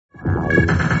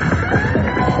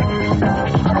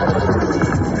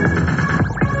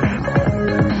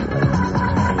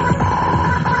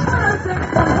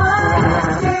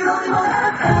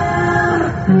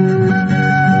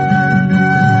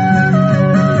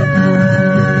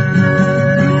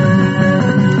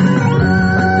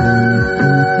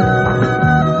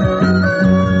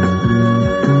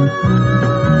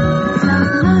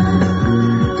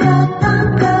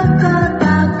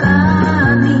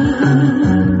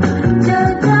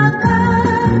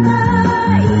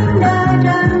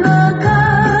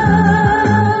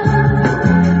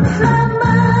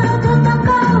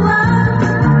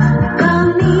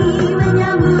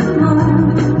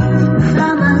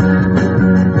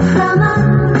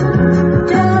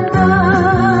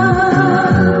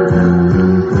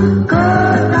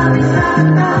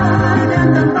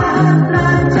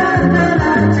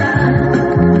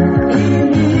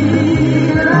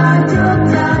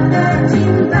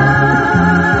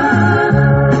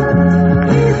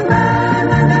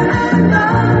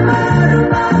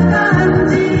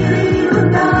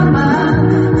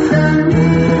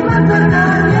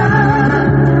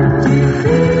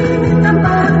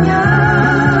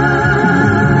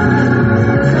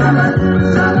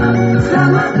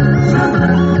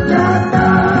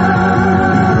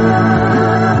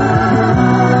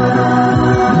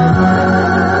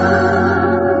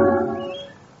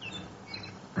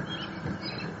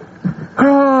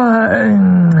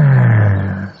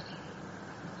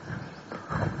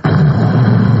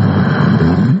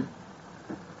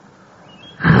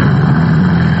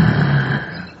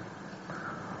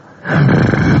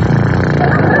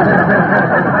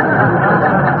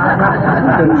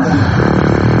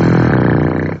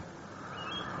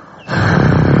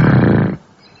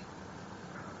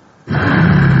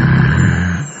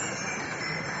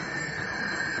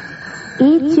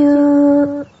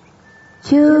Icuk,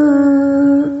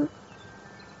 Cuk.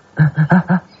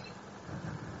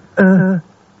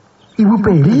 Ibu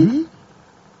Peri?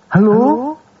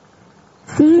 Halo?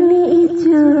 Sini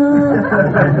Icuk.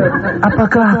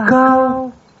 Apakah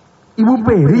kau Ibu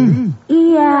Peri?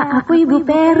 Iya, aku Ibu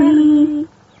Peri.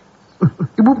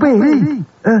 Ibu Peri?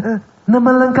 Nama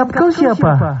lengkap kau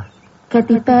siapa?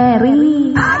 Katy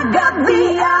Perry.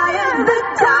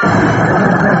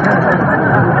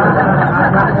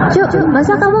 Cuk,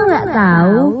 masa kamu nggak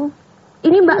tahu?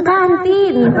 Ini Mbak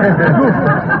Kantin.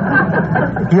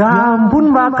 Ya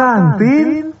ampun, Mbak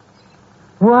Kantin.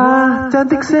 Wah,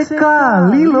 cantik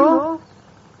sekali loh.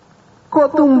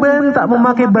 Kok tumben tak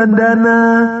memakai bandana,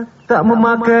 tak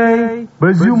memakai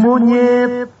baju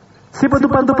monyet. Sepatu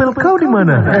pantopel kau di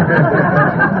mana?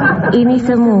 Ini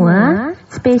semua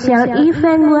spesial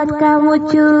event buat kamu,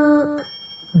 Cuk.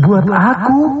 Buat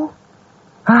aku?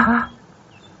 Hah?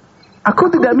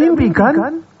 Aku tidak mimpi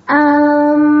kan?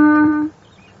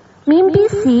 Mimpi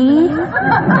sih.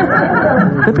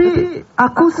 Tapi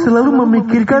aku selalu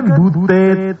memikirkan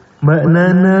Butet, Mbak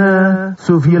Nana,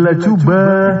 Sofia Lacuba.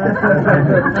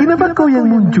 Kenapa kau yang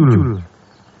muncul?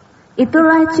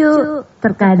 Itulah Cuk,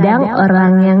 terkadang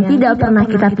orang yang tidak pernah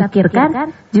kita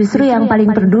pikirkan justru yang paling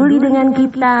peduli dengan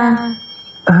kita.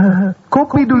 Kau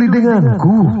peduli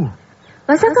denganku?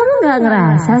 Masa kamu gak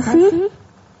ngerasa sih?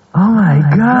 Oh my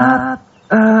God.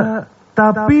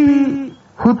 Tapi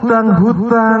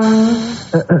hutang-hutang.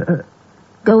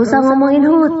 Gak usah ngomongin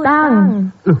hutang.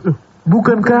 Loh,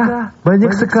 bukankah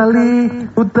banyak sekali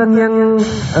hutang yang...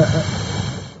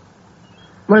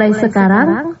 Mulai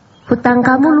sekarang, hutang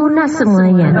kamu lunas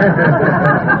semuanya.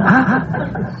 Hah?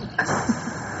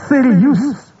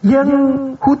 Serius? Yang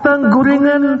hutang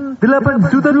gorengan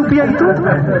 8 juta rupiah itu?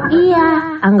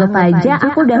 Iya, anggap aja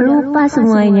aku udah lupa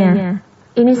semuanya.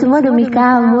 Ini semua demi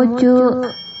kamu, Cuk.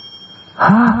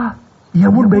 Hah? Ya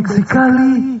ampun, baik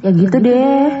sekali. Ya gitu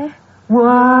deh.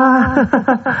 Wah.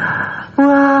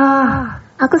 Wah.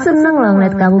 Aku seneng loh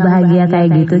ngeliat kamu bahagia kayak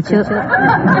gitu, Cuk.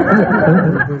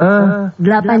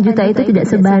 8 juta itu tidak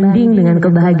sebanding dengan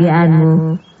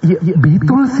kebahagiaanmu. Ya,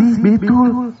 betul sih,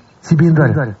 betul.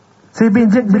 Sebentar.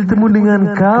 Semenjak bertemu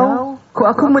dengan kau, kok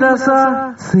aku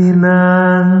merasa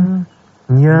senang,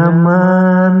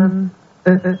 nyaman.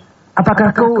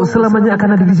 Apakah kau selamanya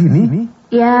akan ada di sini?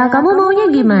 Ya, kamu maunya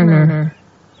gimana?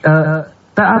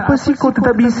 Tak apa sih kau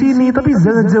tetap di sini, tapi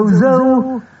jangan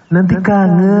jauh-jauh. Nanti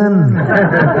kangen.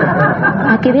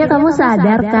 Akhirnya kamu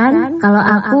sadar kan, kalau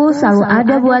aku selalu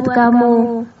ada buat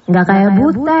kamu. Nggak kayak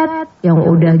Butet, yang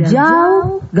udah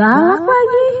jauh, galak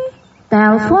lagi.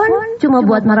 Telepon cuma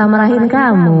buat marah-marahin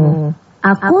kamu.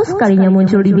 Aku sekalinya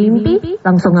muncul di mimpi,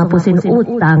 langsung ngapusin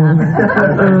utang.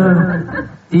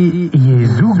 Iya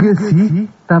juga sih,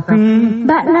 tapi...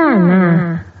 Mbak Nana.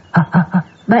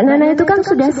 Mbak Nana itu kan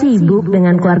sudah sibuk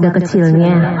dengan keluarga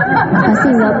kecilnya.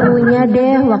 Pasti nggak punya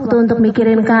deh waktu untuk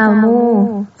mikirin kamu.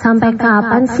 Sampai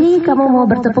kapan sih kamu mau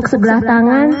bertepuk sebelah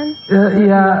tangan?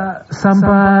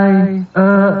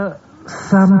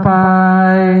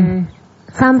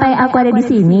 Sampai aku ada di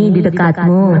sini, di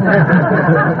dekatmu.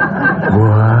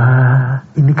 Wah,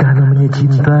 ini kan namanya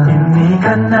cinta. Ini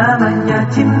kan namanya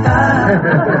cinta.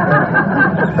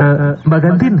 Mbak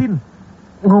Gantin,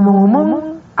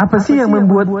 ngomong-ngomong, apa sih yang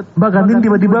membuat Mbak Gantin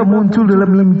tiba-tiba muncul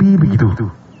dalam mimpi begitu?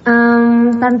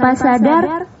 Tanpa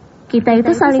sadar, kita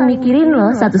itu saling mikirin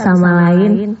loh satu sama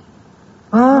lain.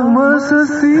 Ah, masa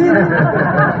sih?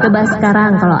 Coba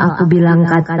sekarang kalau aku bilang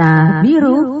kata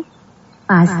biru,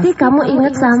 pasti kamu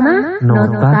inget sama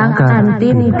nota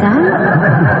kantin kan?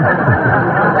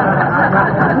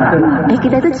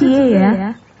 Kita tuh cie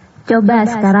ya. Coba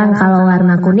sekarang kalau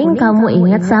warna kuning kamu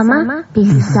inget sama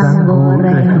pisang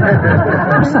goreng.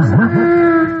 Sama?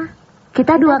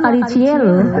 Kita 2 kali cie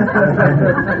loh.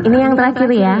 Ini yang terakhir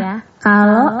ya.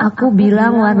 Kalau aku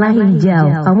bilang warna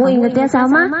hijau, kamu ingetnya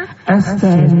sama es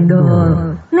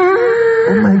cendol. Nah.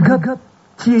 Oh my god,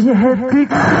 cie-nya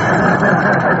hat-trick.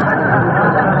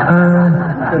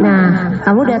 Nah,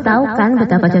 kamu udah tahu kan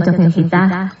betapa cocoknya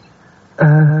kita.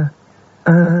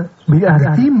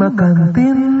 Berarti Mbak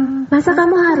Kantin. Masa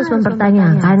kamu harus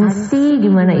mempertanyakan sih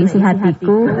gimana isi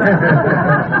hatiku?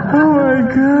 Oh my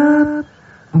god.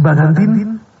 Mbak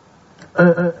Kantin.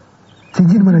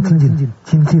 Cincin mana cincin?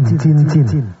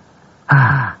 Cincin.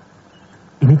 Ah,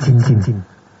 ini cincin.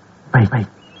 Baik.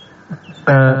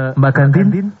 Mbak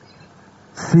Kantin.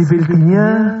 Sepertinya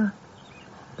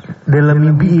dalam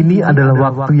mimpi ini adalah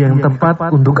waktu yang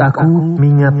tepat untuk aku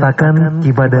menyatakan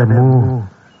kepadamu.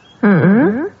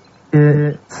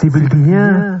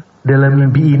 Sepertinya dalam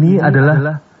mimpi ini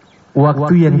adalah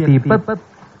waktu yang tepat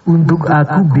untuk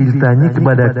aku bertanya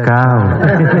kepada kau.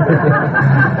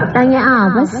 Tanya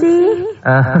apa sih?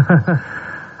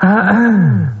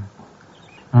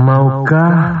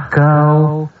 Maukah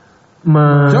kau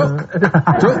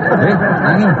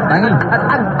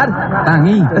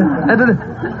Tangi.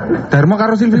 Darmo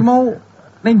karo Silvi mau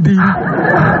ning ndi?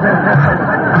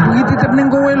 Aku iki titip ning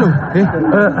kowe lho.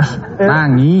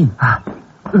 Tangi.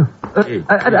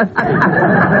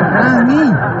 Tangi.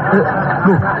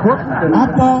 Loh,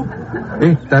 Apa?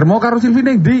 Darmo karo Silvi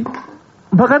ning ndi?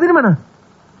 Mbak Kantin mana?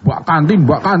 Mbak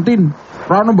kantin.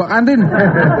 Rono Mbak kantin.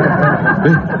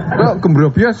 Kok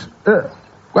gembrobios?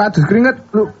 Kok adus keringet?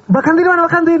 Loh, Mbak Kantin mana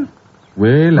Mbak Kantin?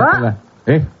 Weh lah.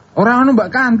 Ora ono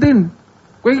Mbak kantin.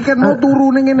 Kowe iki kan mau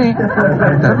turu ning ngene.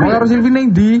 Darmo karo Silvi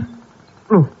ning ndi?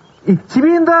 Loh, si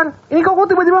Bintang, ini kok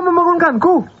tiba-tiba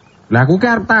membangunkanku? Lah aku ki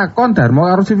arep takon Darmo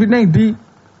karo Silvi ning ndi?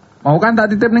 Mau kan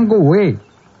tak titip ning kowe.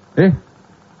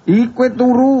 Iki kowe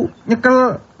turu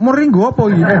nyekel muring nggo apa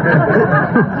iki?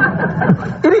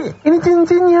 Ini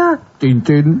cincinnya.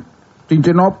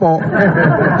 Cincin apa?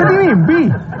 Tadi mimpi.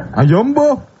 Ayo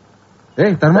mbuh.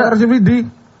 Darmo karo Silvi ndi?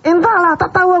 Entahlah, tak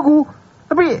tahu aku.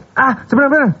 Tapi,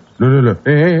 sebenarnya. Loh.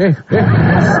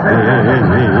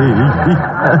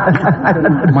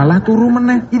 Malah turu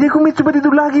meneh. Ide aku coba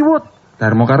tidur lagi, Wot.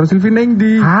 Darmo karo Silvi ning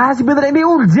ndi? Sebentar ini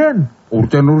urgen.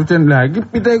 Urgen lagi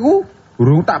piteku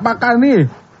burung tak pakani.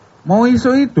 Mau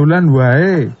iso dolan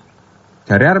wae.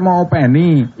 Jare arep mau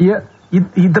openi. Iya,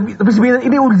 tapi sebenarnya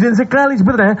ini urgen sekali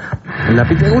sebenarnya. Lah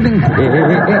piteku ning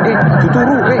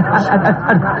turu.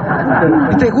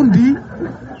 Piteku ndi?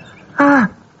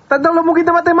 Tak tahu lo mungkin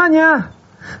temanya.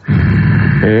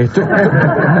 Cuk.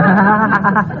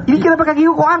 Ini kenapa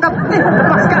kakiku kok angkat?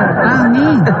 Lepaskan. Tangi.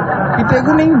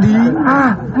 Piteku ning ndi?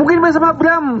 Mungkin bersama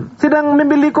Bram sedang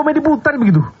membeli komedi putar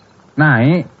begitu.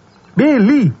 Naik.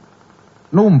 Beli.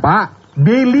 Numpak.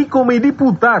 Beli komedi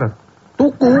putar.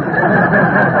 Tuku.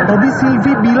 Tadi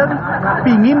Silvi bilang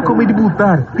pingin komedi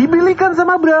putar. Dibelikan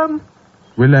sama Bram.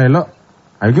 Wela elok.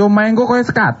 Ayo main kok koyo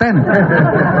sekaten.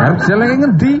 Harus jelek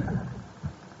ngendi?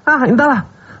 Entahlah.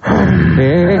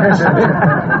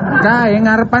 Kae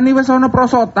ngarepan iki wis ana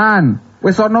prosotan,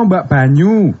 wis ana mbak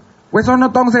banyu, wis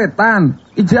ana tong setan.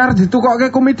 Iki arep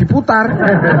ditukokke komedi putar.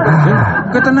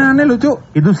 Ketenane lho,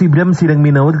 Cuk. Itu si Bram sedang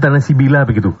minawat di tanah Sibila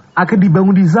begitu. Akan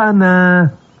dibangun di sana.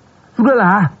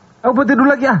 Sudahlah, aku buat tidur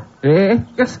lagi ya.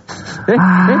 Kes.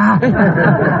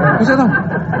 Bisa toh.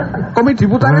 Komedi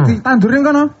putar ditandurin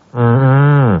kono.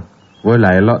 Wah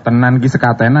lah elok tenan iki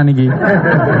sekatenan iki.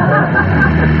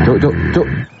 Cuk.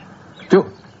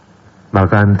 Mbak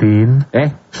Kantin.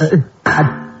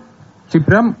 Si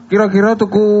Bram kira-kira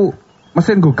tuku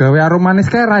mesin go gawe arum manis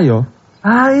kera yo.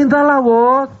 Entahlah,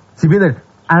 Wot. Sebentar,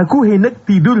 aku hendak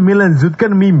tidur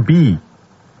melanjutkan mimpi.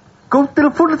 Kau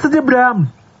telepon saja Bram.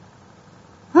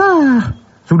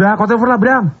 Sudah, kau telepon lah,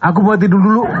 Bram. Aku mau tidur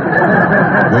dulu.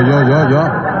 Yo.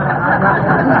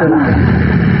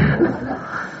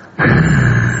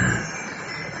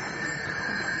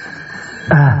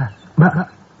 Mbak.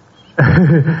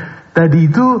 Tadi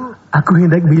itu aku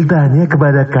hendak bertanya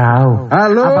kepada kau.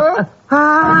 Halo?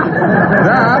 Bram?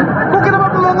 Kok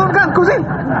kenapa membangunkanku sih?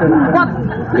 What?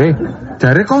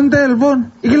 Jare kon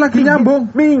telepon. Iki lagi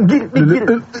nyambung. Minggir.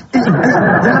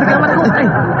 Jangan di kamarku.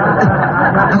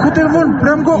 Aku telepon,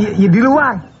 Bram kok. Ya di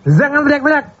luar. Jangan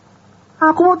teriak-teriak.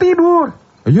 Aku mau tidur.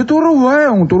 Ayo turu wae,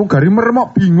 turu gari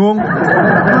meremok bingung.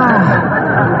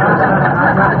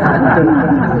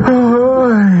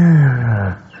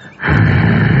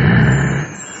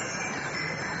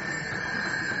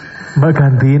 Mbak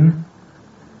kantin.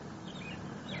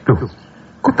 Tuh,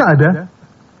 kok tak ada?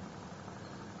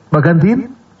 Mbak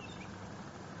kantin?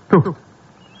 Tuh,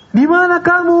 di mana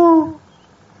kamu?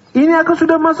 Ini aku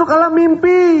sudah masuk alam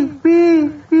mimpi.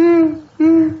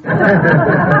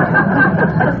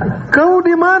 Kau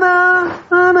di mana?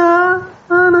 Mana?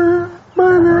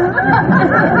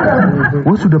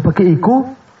 Oh, sudah pakai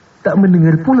eko, tak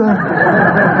mendengar pula.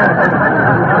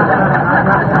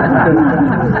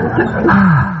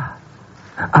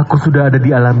 Aku sudah ada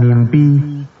di alam mimpi.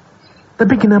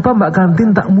 Tapi kenapa Mbak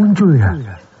kantin tak muncul ya?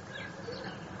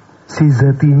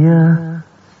 Sejatinya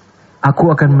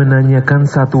aku akan menanyakan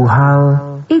satu hal.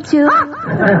 Icuk.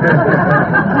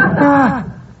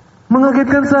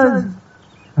 Mengagetkan saja.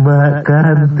 Mbak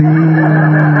kantin.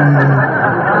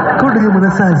 Kau dari mana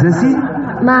saja sih?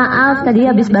 Maaf, tadi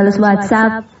habis balas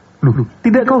WhatsApp. Loh,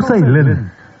 tidak kau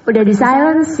silent? Udah di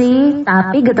silent sih,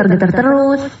 tapi getar-getar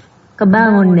terus.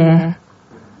 Kebangun deh.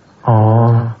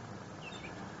 Oh,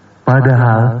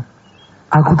 padahal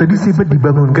aku tadi sempat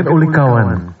dibangunkan oleh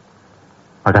kawan.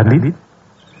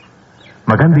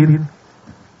 Mbak kantin?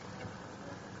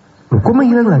 Loh, kok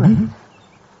menghilang lagi?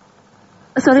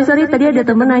 Sorry, tadi ada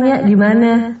temen nanya di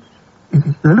mana.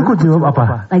 Lalu kau jawab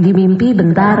apa? Lagi mimpi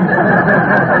bentar.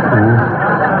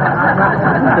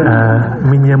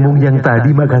 Menyambung yang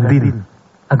tadi, Mbak kantin.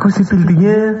 Aku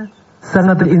sepertinya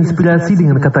sangat terinspirasi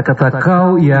dengan kata-kata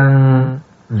kau yang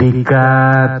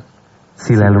dekat,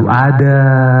 selalu ada,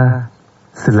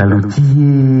 selalu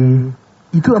cie.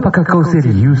 Itu apakah kau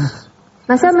serius?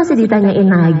 Masa masih ditanyain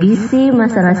lagi sih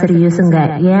masalah serius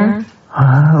enggaknya?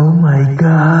 Oh my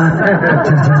god.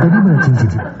 Cincin tadi mana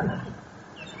cincin?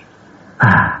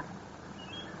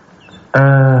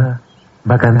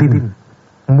 Mbak kantin,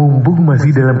 mumpung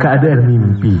masih dalam keadaan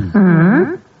mimpi.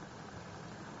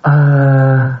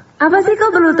 Apa sih kok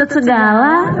berlutut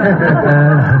segala?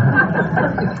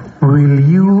 Will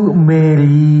you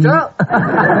marry?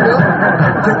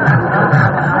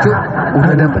 Cuk,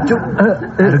 udah dapet Cuk.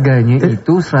 Harganya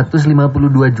itu 152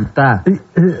 juta.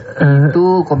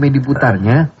 Itu komedi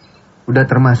putarnya. Udah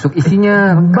termasuk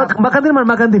isinya. Mbak kantin mana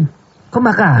Mbak kantin? Kok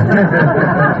makan?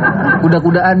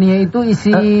 Kuda-kudaannya itu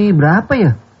isi berapa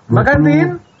ya? Mbak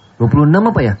kantin? 26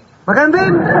 apa ya? Mbak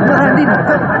kantin?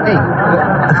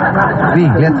 Nih,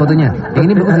 lihat fotonya. Yang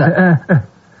ini bagus gak?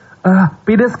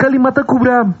 Beda sekali mataku,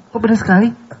 Bram. Kok beda sekali?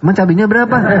 Emang cabenya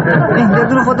berapa? Nih, lihat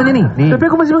dulu fotonya nih. Tapi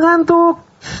aku masih mengantuk.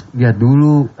 Lihat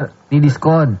dulu. Ini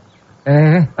diskon.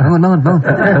 Bangun.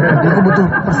 Ini aku butuh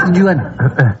persetujuan.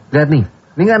 Lihat nih.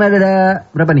 Ini kan ada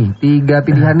berapa nih? 3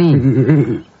 pilihan nih.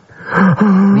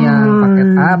 Ini yang paket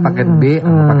A, paket B,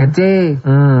 paket C.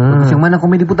 Terus yang mana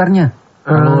komedi putarnya?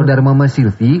 Kalau dari Mama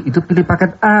Silvi itu pilih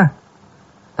paket A.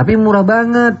 Tapi murah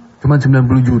banget, cuma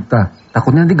 90 juta.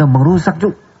 Takutnya nanti gampang rusak,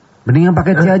 Cuk. Mending yang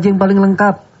paket C aja yang paling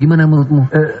lengkap. Gimana menurutmu?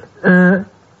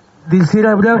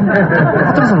 Disiram, Bram.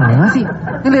 Kok terus sama sih?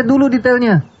 Ini lihat dulu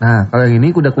detailnya. Nah, kalau yang ini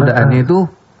kuda-kudaannya itu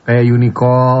kayak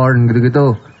unicorn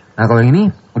gitu-gitu. Nah, kalau yang ini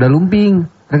udah lumping.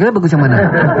 Kira-kira bagus yang mana?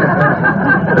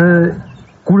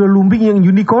 Kuda lumping yang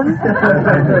unicorn?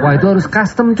 Wah, itu harus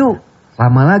custom, Cuk.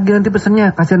 Lama lagi nanti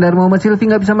pesennya. Kasihan dari Mama Silvi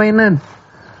gak bisa mainan.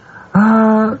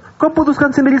 Kau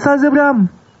putuskan sendiri saja, Bram.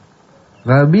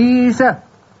 Gak bisa.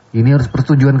 Ini harus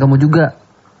persetujuan kamu juga.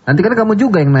 Nanti kan kamu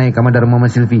juga yang naik sama dari Mama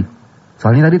Silvi.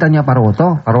 Soalnya tadi tanya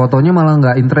Parwotonya malah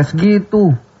gak interest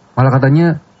gitu. Malah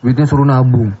katanya duitnya suruh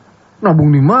nabung. Nabung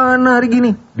di mana hari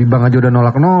gini? Di bank aja udah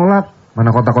nolak-nolak. Mana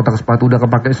kotak-kotak sepatu udah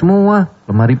kepake semua.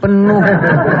 Lemari penuh.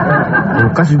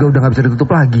 Kulkas juga udah gak bisa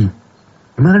ditutup lagi.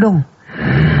 Gimana dong?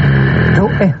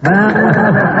 Bang,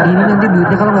 ini nanti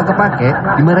duitnya kalau nggak kepake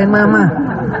dimarahin Mama.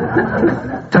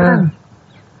 Cepetan.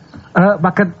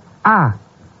 Paket A.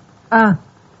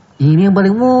 Ini yang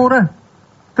paling murah.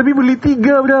 Tapi beli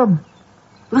 3, Bram.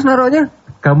 Terus naruhnya?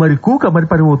 Kamarku, kamar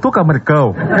Parwoto, kamar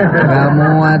kau. Gak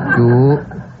muat, Cuk.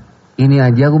 Ini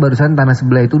aja aku barusan tanah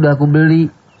sebelah itu udah aku beli.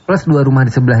 Plus 2 rumah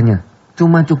di sebelahnya.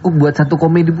 cuma cukup buat 1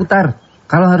 komedi putar.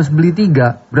 Kalau harus beli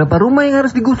 3, berapa rumah yang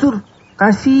harus digusur?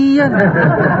 Kasian.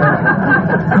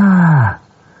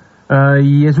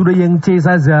 Ya sudah yang C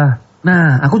saja.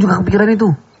 Nah, aku juga kepikiran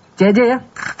itu. C aja ya.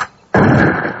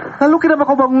 Lalu kenapa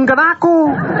kau bangunkan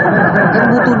aku? Kan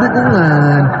butuh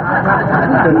dukungan.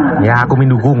 Ya, aku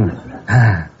mendukung.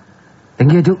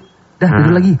 Thank you, Cuk. Dah,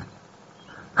 tidur lagi.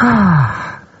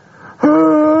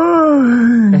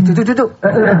 Cuk.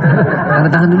 Tanda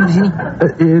tangan dulu di sini.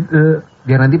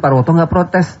 Biar nanti Pak Roto nggak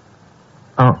protes.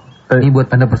 Ini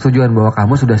buat tanda persetujuan bahwa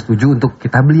kamu sudah setuju untuk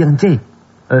kita beli yang C.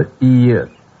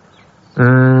 Iya.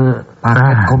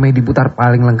 Paket komedi putar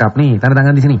paling lengkap nih. Tanda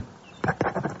tangan di sini.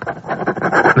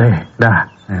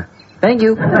 Dah. Thank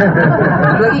you.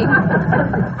 Tidur lagi.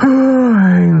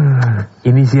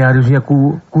 Ini sih harusnya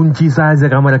ku kunci saja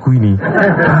kamar aku ini.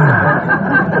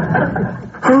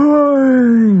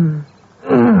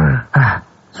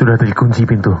 Sudah terkunci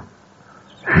pintu.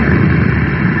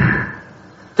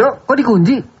 Cok, kok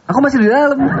dikunci? Aku masih di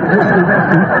dalam.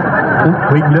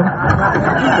 Baik, bilang.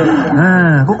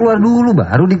 Nah, kok keluar dulu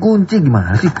baru dikunci,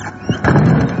 gimana sih?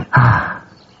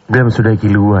 Gayam sudah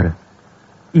keluar.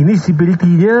 Ini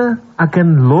sepertinya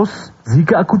akan los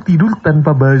jika aku tidur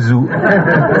tanpa baju.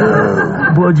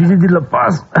 Bajunya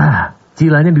dilepas.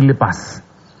 Cilanya dilepas.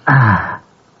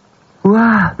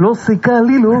 Wah, los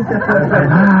sekali loh.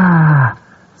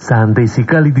 Santai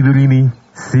sekali tidur ini.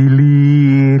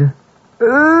 Silir.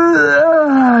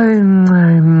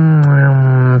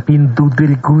 Pintu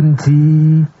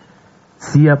terkunci.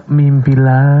 Siap mimpi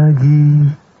lagi.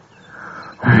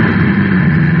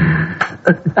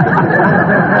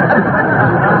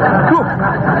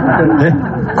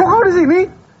 Kok kau di sini?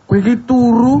 Kowe iki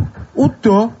turu,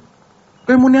 udah.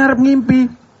 Kowe muni arep ngimpi.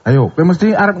 Ayo, kowe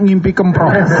mesti arep ngimpi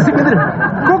kemprok.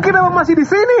 Kok kenapa masih di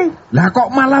sini? Lah kok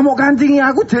malah mau kancingi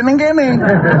aku jek ning kene.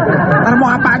 Arep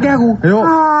mau apake aku?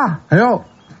 Ayo.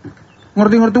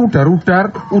 Ngerti-ngerti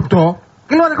udar-udar, udah.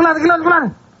 Keluar.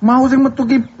 Mau sing metu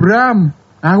ki Bram.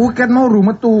 Aku ket mau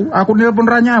metu. Aku nelpon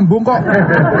ra nyambung kok.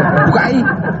 Bukai.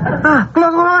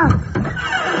 Keluar.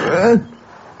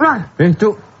 Keluar.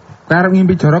 Cuk. Kowe arep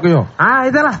ngimpi jorok yo.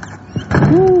 Itulah.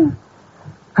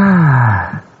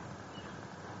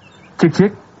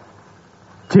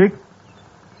 Cek.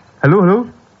 Halo.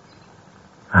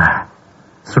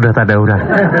 Sudah tak ada orang.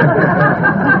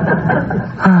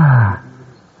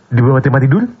 Di bawah tempat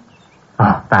tidur?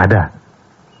 Tak ada.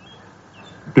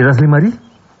 Di atas lemari?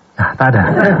 Tak ada.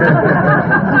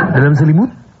 Dalam selimut?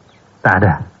 Tak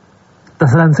ada.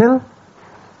 Tas ransel?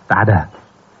 Tak ada.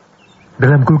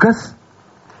 Dalam kulkas?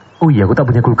 Oh iya, aku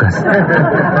tak punya kulkas.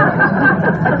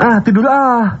 Tidur.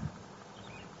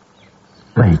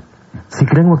 Baik,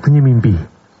 sekarang waktunya mimpi.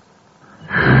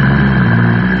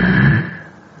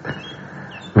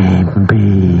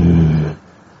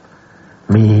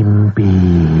 Mimpi.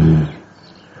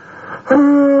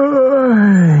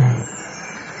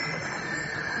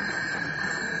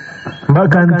 Mbak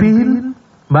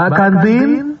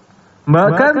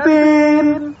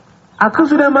kantin. Aku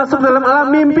sudah masuk dalam alam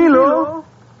mimpi loh.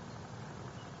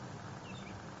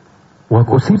 Wah,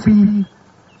 kok sipi?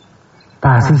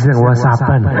 Pasti sedang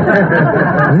whatsappan.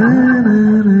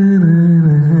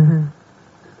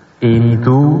 Ini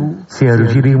tuh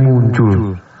seharusnya dia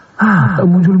muncul. Tak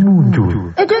muncul.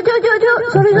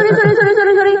 Sorry.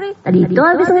 Tadi itu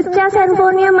habis ngecas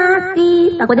handphonenya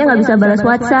mati. Takutnya nggak bisa balas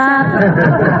WhatsApp.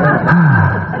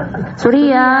 Sorry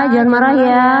ya, jangan marah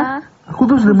ya. Aku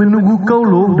tuh sudah menunggu kau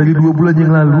loh dari 2 bulan yang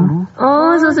lalu.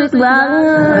 Oh, so sweet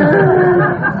banget.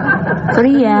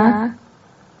 Sorry ya.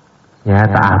 Ya,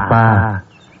 tak apa.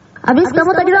 Abis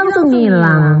kamu tadi langsung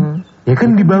ngilang. Ya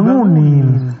kan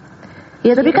dibangunin.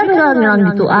 Ya tapi kan nggak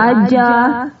ngilang gitu aja.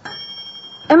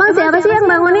 Emang siapa sih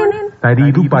yang bangunin? Tadi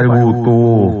itu Pak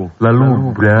Woto,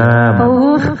 lalu Bram.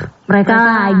 Mereka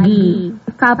lagi.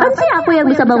 Kapan sih aku yang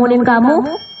bisa bangunin kamu?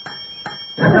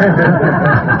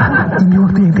 Ini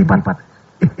waktu yang tepat.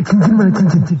 Cincin mana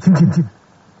cincin.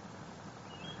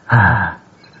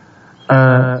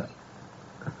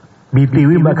 BTW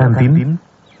Mbak Kantin.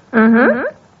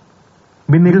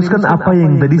 Meneruskan apa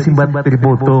yang tadi sempat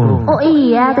terpotong. Oh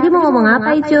iya, tadi mau ngomong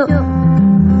apa Icuk?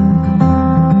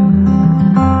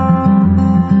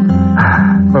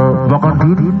 Makan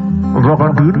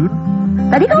dulu.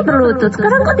 Tadi kau berlutut,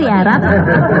 sekarang kau tiarap.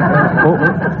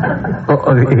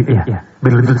 Iya,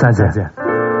 berlutut saja.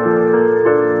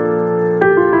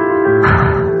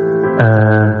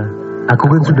 Aku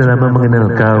kan sudah lama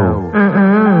mengenal kau.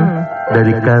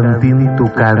 Dari kantin itu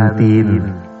kantin.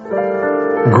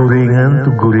 Gorengan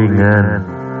tuh gorengan.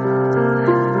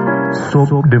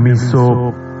 Sop demi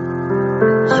sop.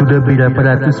 sudah berapa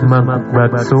ratus mangkuk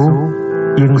bakso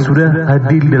yang sudah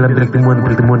hadir dalam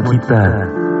pertemuan-pertemuan kita.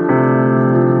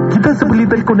 Kita seperti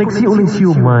terkoneksi oleh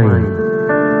siomay.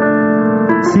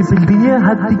 Sepertinya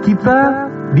hati kita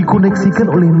dikoneksikan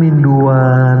oleh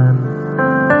mendoan,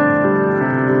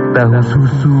 tahu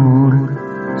susur,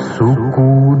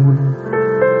 sukun.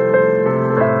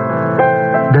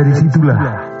 Dari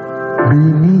situlah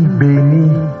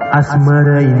benih-benih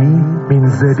asmara ini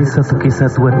menjadi satu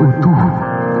kesatuan utuh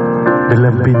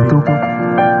dalam bentuk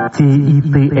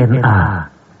CITNA.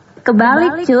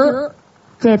 Kebalik, Cuk.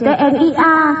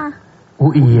 CTNIA.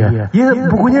 Oh iya, ya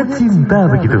pokoknya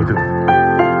cinta begitu.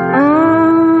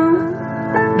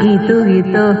 Gitu.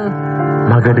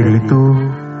 Maka dari itu,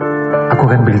 aku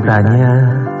akan bertanya,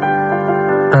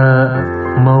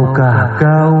 maukah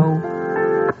kau,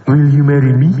 will you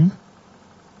marry me?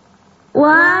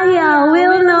 Wah, ya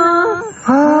will no.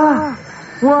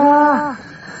 Wah,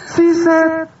 she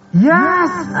said yes.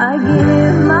 I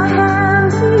give my hand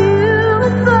to you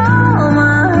with all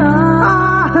my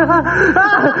heart.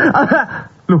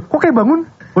 Loh, kok kayak bangun?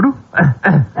 Waduh.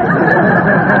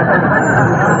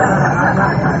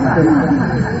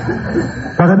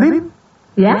 Pak Kantin?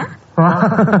 Ya?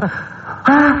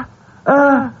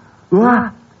 Wah,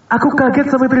 aku kaget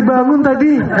sampai terbangun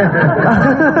tadi.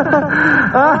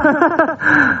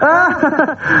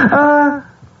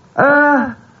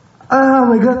 Oh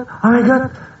my god.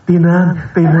 Tenang.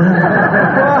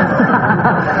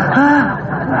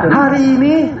 Hari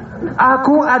ini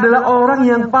aku adalah orang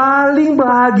yang paling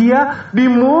bahagia di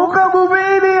muka bumi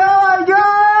ini. Oh my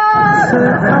god. So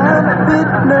I'm a bit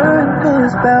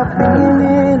nervous about being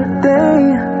here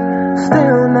today.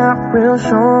 Still not real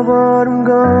sure what I'm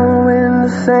going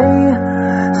to say.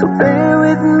 So bear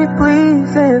with me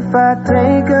please if I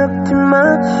take up too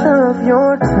much of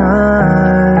your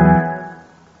time.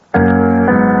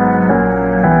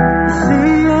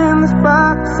 See in this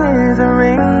box is a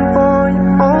ring for your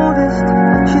oldest.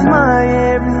 She's my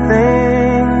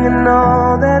everything, and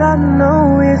all that I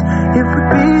know is it would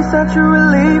be such a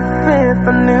relief if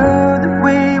I knew that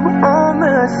we were on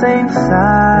the same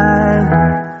side.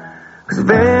 'Cause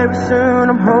very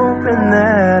soon I'm hoping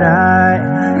that I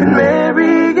can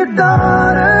marry your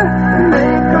daughter and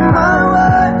make her my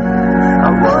wife. I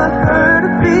want her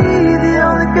to be the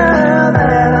only girl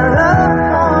that I love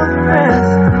for the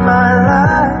rest of my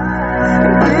life,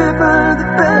 and give her the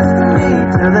best of me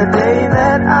till the day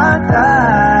that I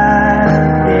die.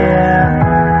 Yeah,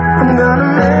 I'm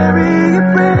gonna marry a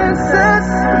princess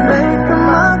and make her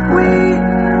my queen.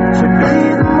 She'll be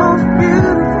the most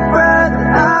beautiful bride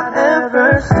that I've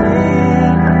ever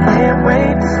seen. I can't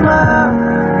wait to smile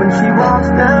when she walks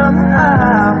down the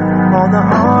aisle on the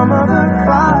arm of her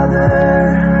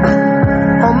father,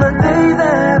 on the day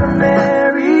that I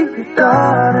marry your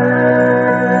daughter.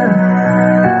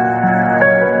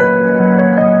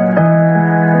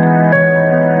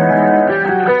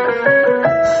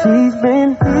 She's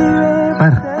been here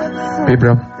Par,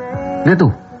 bro, Lihat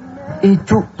tuh,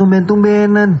 Icuk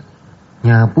tumben-tumbenan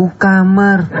nyapu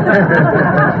kamar,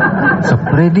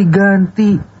 spray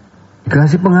diganti,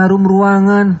 dikasih pengharum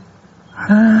ruangan.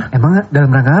 Emang dalam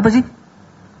rangka apa sih?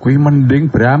 kui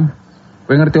mending Bram,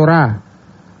 kowe ngerti ora?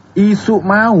 Isuk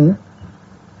mau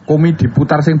komi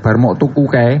diputar sing bar mok tuku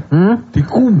kae,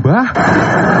 dikumbah.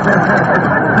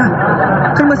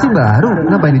 Kan masih baru,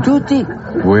 ngapain dicuci?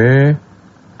 Weh,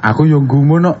 aku yo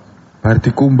gumun kok. Bar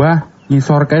dikumbah,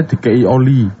 ngisor kae dikei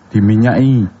oli,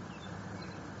 diminyaki.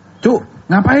 Cuk,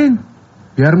 ngapain?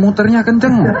 Biar muternya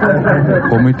kenceng.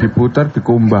 Komi diputar,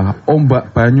 dikumbah,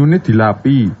 ombak banyune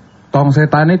dilapi, tong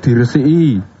setane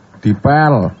diresiki,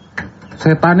 dipel.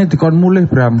 Setane dikon mulih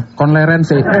Bram, kon leren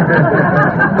sik.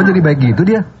 Kok jadi baik gitu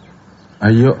dia?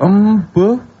 Ayo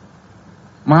embo.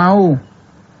 Mau.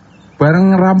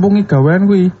 Bareng ngerampungi gawean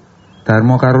kuwi,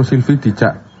 Darmo karo Silvi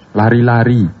dijak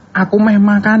lari-lari. Aku meh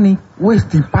makani, wis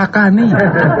dipakani.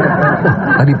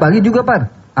 Tadi pagi juga, Par.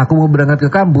 Aku mau berangkat ke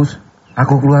kampus.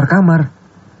 Aku keluar kamar.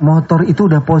 Motor itu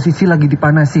udah posisi lagi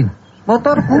dipanasin.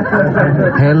 Motorku.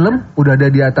 Helm udah ada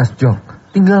di atas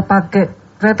jok. Tinggal pakai.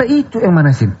 Ternyata Icuk yang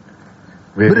manasin.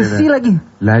 Bersih lagi.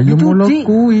 Lah yo mulo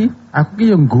kuwi, aku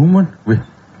ki yo gumun. Weh,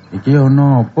 iki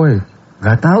ono apa e?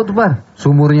 Gak tahu tuh, Par.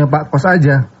 Sumurnya Pak Kos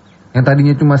aja. Yang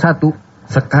tadinya cuma 1,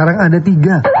 sekarang ada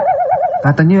 3.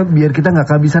 Katanya biar kita gak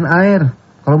kehabisan air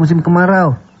kalau musim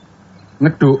kemarau.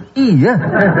 Ngeduk. Iya.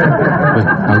 Weh,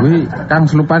 aku kang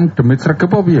selupan demit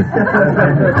sregep apa piye?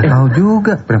 Tahu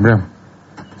juga. Bram.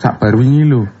 Sak bar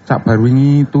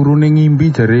wingi turune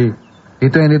ngimpi jare.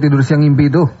 Itu yang dia tidur siang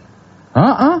ngimpi itu.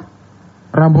 Heeh.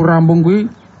 Rampung-rampung kuwi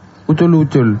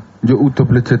ucul-ucul, njuk udah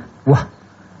blejet. Wah.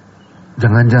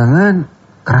 Jangan-jangan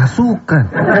kerasukan.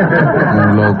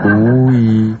 Mula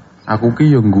kuwi, aku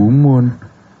ki yo gumun.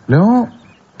 Lho,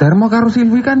 Darmo karo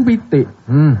Silvi kan pitik.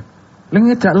 Leng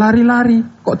ngejak lari-lari,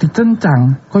 kok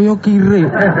dicencang kaya kire.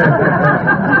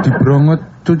 Dibrongot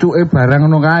cucuke barang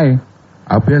ngono kae.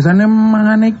 Biasane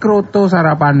mangane kroto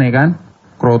sarapane kan.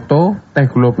 Kroto, teh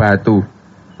gula batu.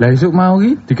 Lah esuk mau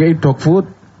ki dikei dog food.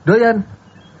 Doyan.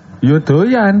 Yo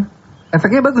doyan.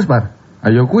 Efeknya bagus, Par.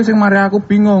 Ayo kuwi sing mari aku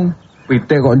bingung.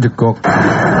 Pitik kok jegok.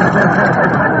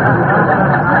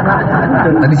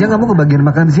 Tadi siang kamu kebagian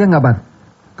makan siang nggak, Par?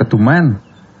 Keduman.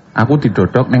 Aku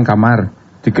didodok neng kamar.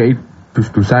 Dikei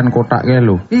dus-dusan kotak kae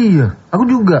lho. Iya, aku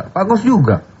juga. Pak Kos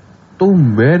juga.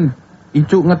 Tumben.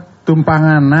 Icuk ngedum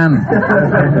panganan.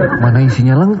 Mana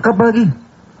isinya lengkap lagi.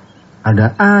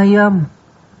 Ada ayam,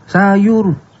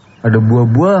 sayur, ada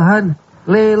buah-buahan,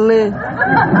 lele,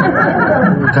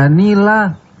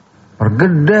 kanila,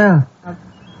 pergedel,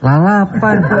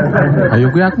 lalapan. Ayo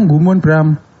kuwi aku gumun,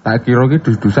 Bram. Tak kira ki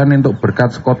dus-dusan entuk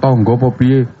berkat saka tangga apa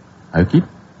piye. Ha iki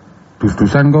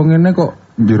dus-dusan kok ngene kok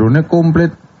jerone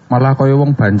komplit, malah kaya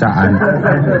wong bancaan.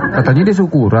 Katanya dia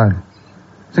syukuran.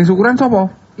 Sing syukuran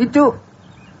sapa? Icuk.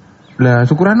 Lah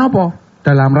syukuran apa?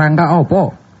 Dalam rangka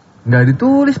apa? Nggak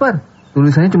ditulis, Par.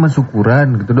 Tulisannya cuma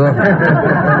syukuran gitu doang.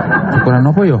 Syukuran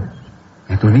apa yo?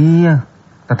 Itu dia.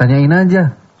 Tanyain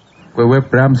aja. Kowe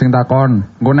Bram sing takon.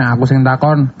 Engko nek aku sing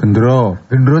takon, gendro.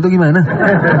 Gendro tuh gimana?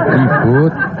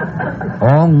 Ribut.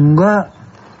 Oh enggak.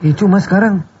 Cuma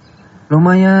sekarang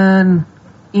lumayan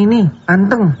ini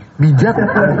anteng, bijak,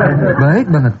 baik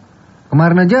banget.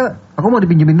 Kemarin aja aku mau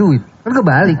dipinjemin duit, kan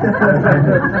kebalik.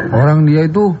 Orang dia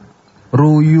itu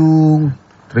ruyung,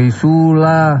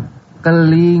 trisula,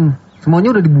 keling,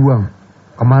 semuanya udah dibuang.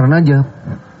 Kemarin aja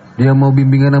dia mau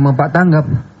bimbingan sama Pak Tanggap,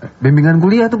 bimbingan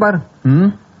kuliah tuh, Par.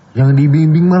 Yang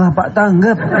dibimbing malah Pak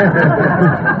Tanggap.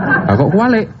 Kok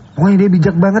kualik? Pokoknya dia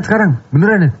bijak banget sekarang,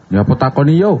 beneran ya? Ya apa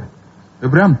takoni yo?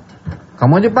 Bram,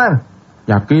 Kamu aja, Par.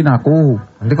 yakin aku.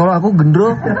 Nanti kalau aku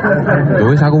gendro, Ya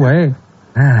wis aku wae.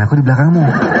 nah aku di belakangmu.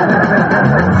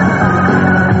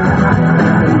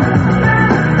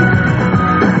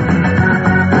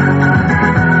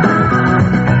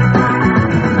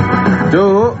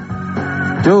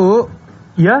 Cuk.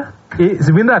 Ya,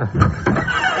 sebentar.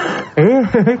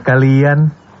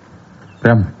 Kalian.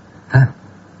 Bram. Hah?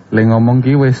 Le ngomong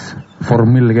ki wis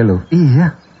formil ke lho.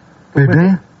 Iya, beda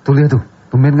ya. Tuh lihat tuh,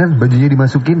 tumben kan bajunya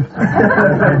dimasukin.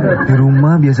 Di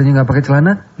rumah biasanya nggak pakai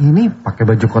celana, ini pakai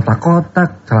baju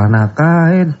kotak-kotak, celana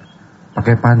kain,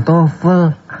 pakai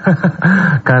pantofel.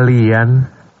 Kalian.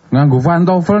 Nganggo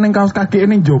pantofel ning kaos kaki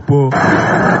ning jaba.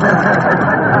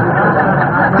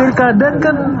 Terkadang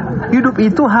kan hidup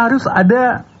itu harus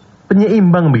ada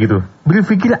penyeimbang begitu.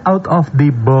 Berpikir out of the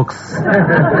box.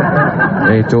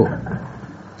 Cuk.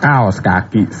 Kaos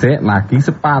kaki sik lagi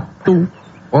sepatu.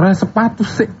 Orang sepatu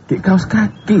sik kaos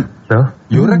kaki. Tuh,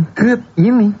 Yo regret.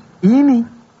 ini.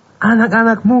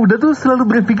 Anak-anak muda tuh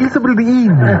selalu berpikir seperti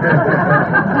ini.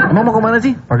 Emang mau kemana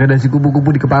sih? Pakai dasi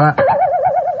kupu-kupu di kepala.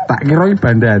 Tak kira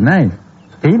bandana.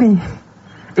 Ini.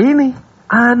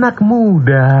 Anak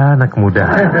muda.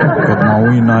 Kok mau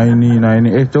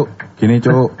ini. Cuk, gini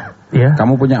Cuk. Ya.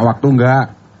 Kamu punya waktu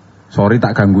enggak? Sorry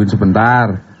tak gangguin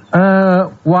sebentar.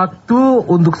 Waktu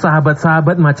untuk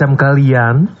sahabat-sahabat macam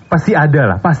kalian pasti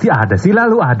ada,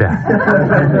 selalu ada.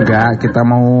 Enggak, kita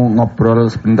mau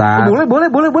ngobrol sebentar. Boleh.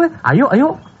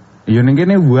 Ayo. Iya ning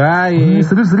kene wae.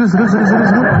 Seru.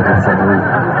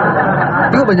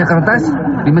 Ini kok banyak kertas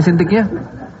di mesin tiknya?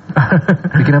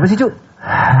 Bikin apa sih, Cuk?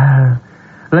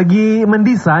 Lagi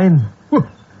mendesain.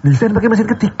 Desain pakai mesin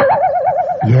ketik.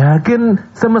 Ya kan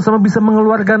sama-sama bisa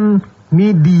mengeluarkan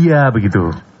media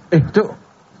begitu. Cuk.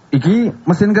 Iki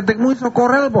mesin ketikmu iso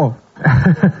korel po?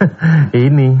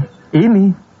 Ini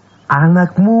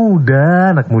anak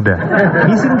muda.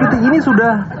 Mesin ketik ini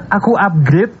sudah aku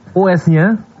upgrade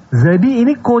OS-nya. Jadi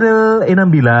ini Corel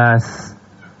E16.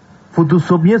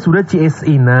 Photoshop-nya sudah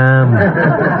CS6.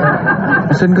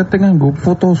 Mesin ketik nganggo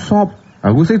Photoshop.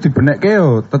 Aku sih dibenekke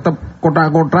yo, tetep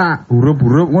kotak-kotak,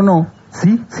 huruf-huruf ngono.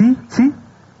 Si.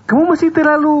 Kamu masih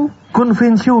terlalu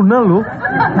konvensional loh.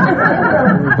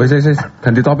 Wes,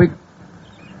 ganti topik.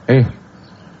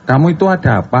 Kamu itu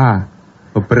ada apa?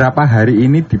 Beberapa hari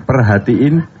ini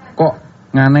diperhatiin kok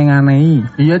ngane-nganei.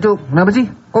 Iya, Cuk. Kenapa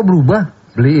sih? Kok berubah?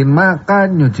 Beliin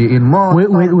makan, nyuciin motor.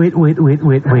 Wait.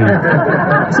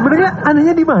 Sebenarnya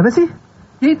anehnya di mana sih?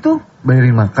 Itu,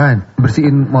 bayarin makan,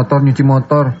 bersihin motor, nyuci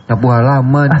motor, nyapu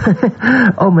halaman.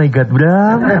 Oh my god,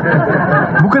 Bram.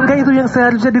 Bukankah itu yang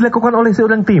seharusnya dilakukan oleh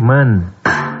seorang teman?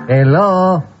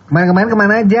 Hello, kemarin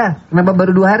kemana aja? Kenapa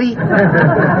baru 2 hari?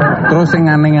 Terus yang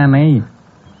ngane-nganei.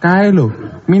 Kae lho,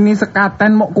 Mini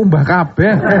sekaten mau kumbah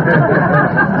kabeh.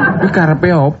 Iki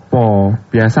karepe opo?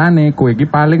 Biasane kowe iki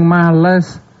paling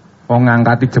males. Wong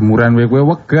ngangkati jemuran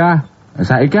kowe wegah.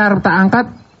 Saiki arep tak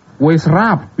angkat wis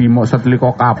rapi mau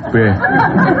setlika kabeh.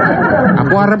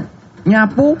 Aku arep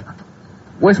nyapu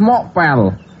wis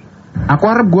mokpel. Aku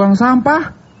arep buang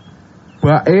sampah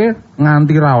bae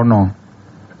nganti ra ono.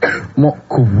 Mok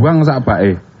guang sak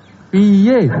bae.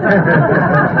 Piye?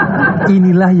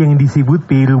 Inilah yang disebut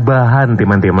perubahan,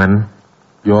 teman-teman.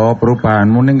 Yo,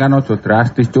 perubahanmu ning kan aja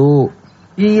drastis, Cuk.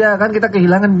 Iya, kan kita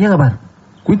kehilangan, ya nggak, Bar?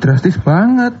 Kuwi drastis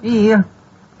banget. Iya.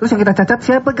 Terus yang kita cacat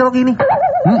siapa kalau gini?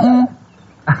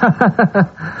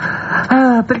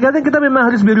 Terkadang kita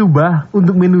memang harus berubah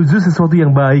untuk menuju sesuatu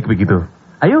yang baik begitu.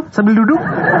 Ayo, sambil duduk.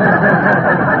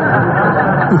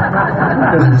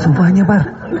 Mana sumpahnya,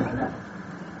 Bar?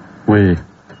 Weh,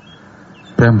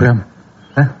 Bram.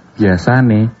 Hah? Biasa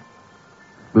nih,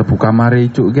 mlebu kamar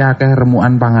Icuk iki akeh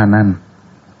remukan panganan.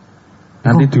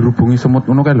 Nanti dirubungi semut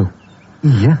ngono kae lho.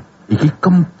 Iya. Iki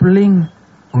kempling.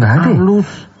 Enggak ada.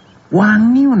 Halus.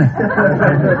 Wangi meneh.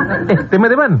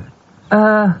 Teman-teman,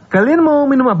 kalian mau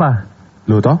minum apa?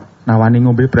 Lho toh, nawani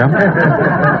ngombe Bram.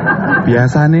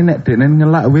 Biasane nek deknen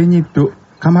ngelak we nyiduk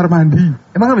kamar mandi.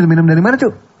 Emang ngambil minum dari mana,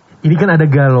 Cuk? Ini kan ada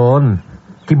galon.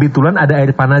 Kebetulan ada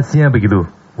air panasnya begitu.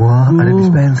 Wah, ada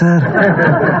dispenser.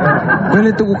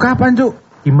 Beli tuku kapan, Cuk?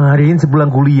 Kemarin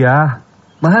sepulang kuliah.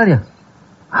 Mahal ya?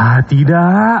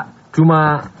 Tidak.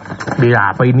 Cuma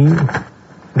berapa ini?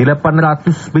 Di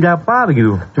 800 berapa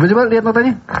begitu? Coba lihat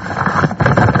notanya.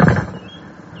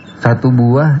 1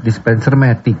 buah dispenser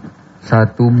Matic,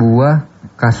 1 buah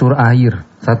kasur air,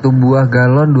 1 buah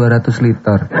galon 200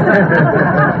 liter.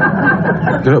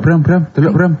 Delok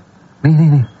Bram.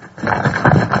 Nih.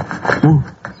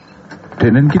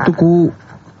 Denen ki tuku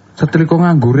setrika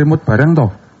nganggo remote barang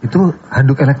toh. Itu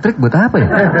handuk elektrik buat apa ya?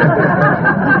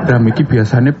 Bram iki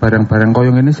biasane barang-barang koyo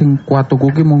ngene sing kuat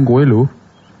tuku ki mung kowe lho.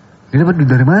 Ini dapat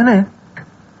dari mana ya?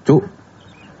 Cuk,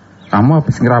 kamu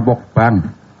habis ngerapok bank.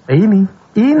 Ini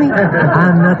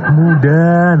anak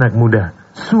muda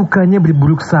sukanya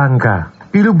berburuk sangka.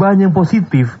 Perubahan yang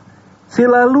positif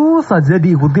selalu saja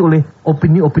diikuti oleh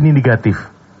opini-opini negatif.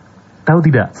 Tahu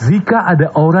tidak, jika ada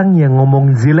orang yang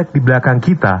ngomong jelek di belakang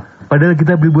kita, padahal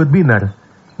kita berbuat benar,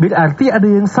 berarti ada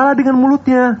yang salah dengan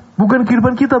mulutnya, bukan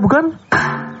kehidupan kita, bukan?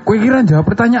 Kowe kira jawab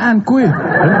pertanyaan kowe.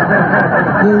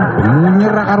 Bengu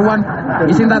nyerah karuan.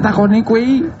 Isin tak takoni kowe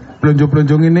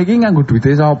blonjo-blonjo ngene iki nganggo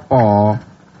duite sapa?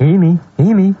 Ini.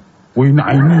 Wih,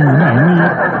 nah ini.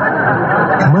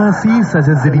 Masih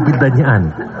saja jadi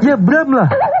pertanyaan. Ya Bram lah.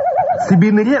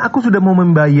 Sebenarnya aku sudah mau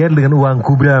membayar dengan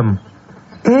uangku Bram.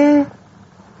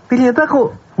 Ternyata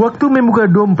kok waktu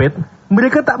membuka dompet,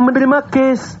 mereka tak menerima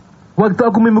cash. Waktu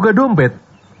aku membuka dompet,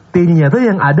 ternyata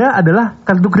yang ada adalah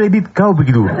kartu kredit kau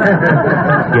begitu.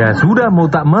 Ya sudah, mau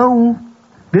tak mau.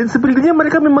 Dan sepertinya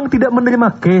mereka memang tidak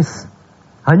menerima cash.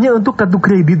 Hanya untuk kartu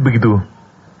kredit begitu.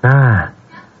 Nah,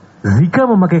 jika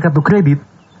memakai kartu kredit,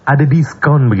 ada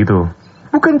diskon begitu.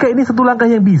 Bukankah ini satu langkah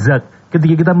yang bijak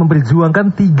ketika kita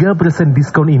memperjuangkan 3%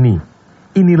 diskon ini?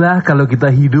 Inilah kalau kita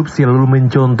hidup selalu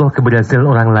mencontoh keberhasilan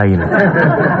orang lain.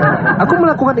 Aku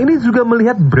melakukan ini juga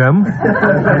melihat Bram.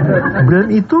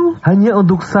 Bram itu hanya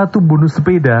untuk 1 bonus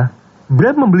sepeda.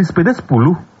 Bram membeli sepeda 10.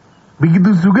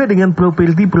 Begitu juga dengan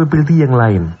properti yang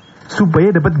lain.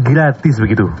 Supaya dapat gratis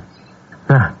begitu.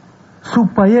 Nah,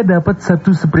 supaya dapat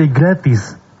 1 spray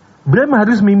gratis, Bram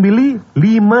harus membeli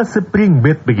 5 spring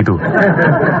bed begitu.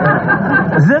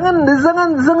 Jangan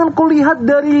kau lihat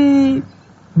dari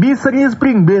besarnya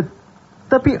spring bed,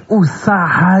 tapi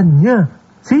usahanya.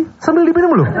 Sih, sambil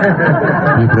diminum loh.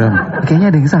 Iya Bram, Kayaknya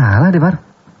ada yang salah deh, Bar.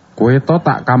 kowe to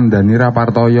tak kamdani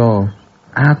rapartoyo.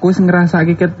 Aku wis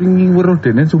ngrasake ket pingin weruh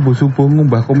denen subuh-subuh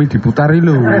ngumbah komedi putari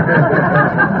lho.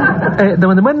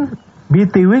 Teman-teman,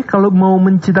 BTW kalau mau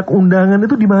mencetak undangan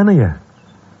itu di mana ya?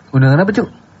 Undangan apa, Cuk?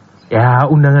 Ya,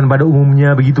 undangan pada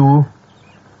umumnya begitu.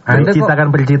 Ada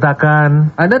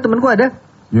Percetakan. Ada, temanku ada.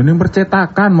 Yo ning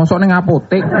percetakan, mosok ning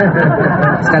apotek.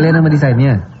 Sekalian nama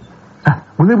desainnya.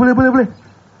 Boleh.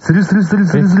 Serius.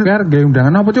 Sekarang gaya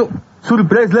undangan apa, Cuk?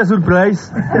 Surprise.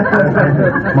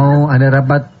 Mau ada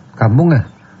rapat kampung nggak?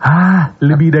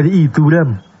 Lebih dari itu,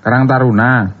 Bram. Karang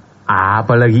Taruna.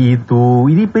 Apalagi itu,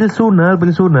 ini personal.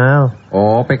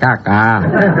 Oh, PKK.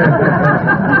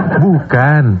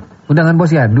 Bukan. Undangan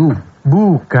posyandu.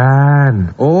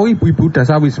 Bukan. Oh, ibu-ibu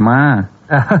dasawisma.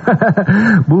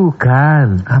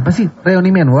 Bukan. Apa sih?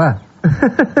 Reuni Menwa.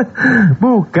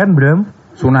 Bukan, Bram.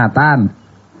 Sunatan.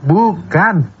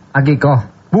 Bukan. Akikoh.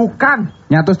 Bukan.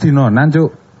 Nyatus dinonan,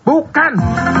 Cuk. Bukan.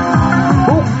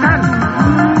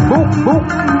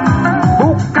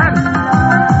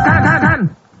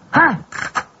 Hai.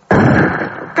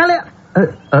 Kalian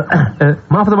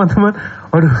maaf teman-teman.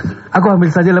 Waduh, aku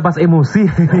ambil saja lepas emosi.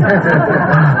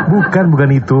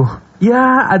 Bukan itu.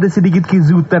 Ya, ada sedikit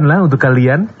kejutan lah untuk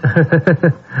kalian.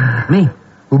 Nih,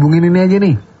 hubungin ini aja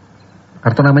nih.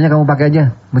 Kartu namanya kamu pakai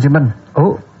aja, mau simpen.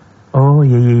 Oh,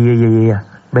 iya.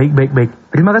 Baik.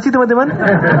 Terima kasih teman-teman.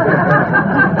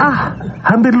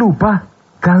 Hampir lupa.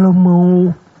 Kalau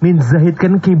mau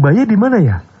menjahitkan kebaya di mana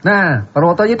ya? Nah,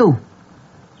 Purwoto aja tuh.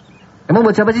 Emang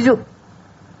buat siapa sih, Cuk?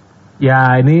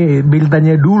 Ya, ini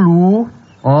biltanya dulu.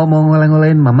 Oh, mau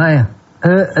ngoleh-ngolehin mama ya?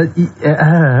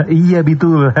 Iya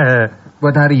betul.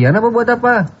 Buat harian apa buat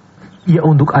apa? Ya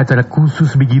untuk acara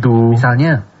khusus begitu.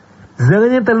 Misalnya?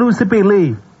 Jangan yang terlalu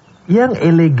sepele. Yang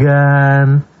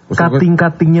elegan,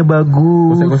 cutting-cuttingnya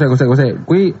bagus. Kusik.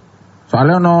 Kui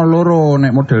soalnya ono loro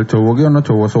nek model Jawa ki ono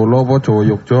Jawa Solo apa Jawa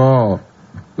Yogya.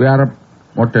 Kui arep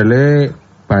modele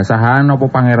basahan apa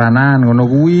pangeranan ngono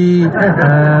kuwi.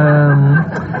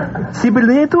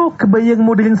 Sebenarnya itu kebayang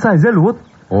modelin saja loh.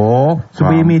 Oh,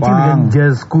 supaya matching dengan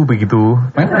jasku begitu.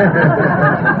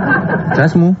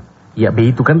 Jasmu? Ya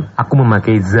begitu kan, aku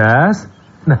memakai jas.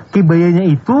 Nah,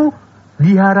 kebayanya itu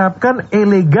diharapkan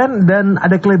elegan dan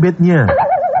ada klebetnya.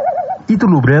 Itu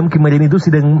loh Bram, kemarin itu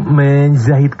sedang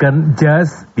menjahitkan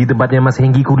jas di tempatnya Mas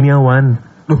Hengki Kurniawan.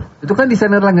 Loh, itu kan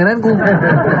desainer langgananku.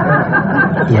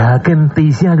 Ya kan,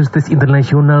 tesnya harus tes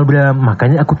internasional Bram,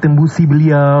 makanya aku tembusi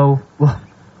beliau. Wah,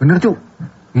 bener Cuk,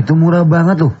 itu murah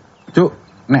banget loh. Cuk,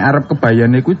 nek arep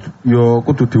kebayane iku ya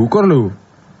kudu diukur lho.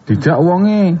 Dijak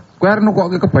wonge, kowe arep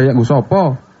nukokke kebaya nggo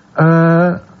sapa?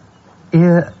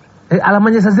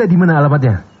 Alamatnya saja di mana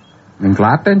alamatnya? Ning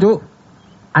Klaten, Cuk.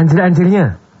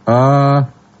 Anjir-anjirnya?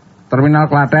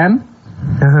 Terminal Klaten.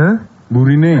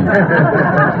 Burine.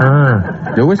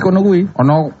 Ya wis kono kuwi,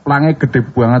 ana plange gede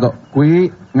banget tok.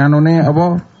 Kuwi nganune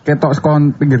apa? Ketok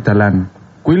sekon pinggir dalan.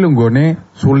 Kuwi lho nggone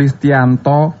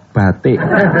Sulistianto Batik.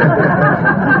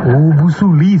 Oh, Bu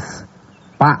Sulis.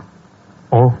 Pak.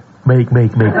 Oh, baik.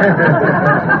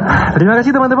 Terima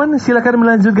kasih teman-teman. Silakan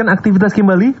melanjutkan aktivitas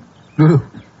kembali. Loh.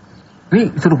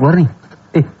 Nih, suruh keluar nih.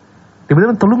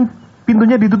 Teman-teman tolong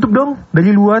pintunya ditutup dong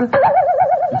dari luar.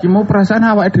 Iki mau perasaan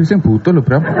awake dhewe sing butuh lho,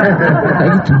 Bram.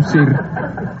 Saiki diusir.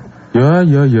 Ya.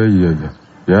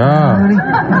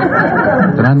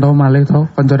 Tenan to malih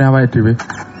to kancane awake dhewe.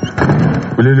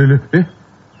 Lho.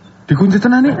 Dikunci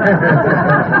tenan nih.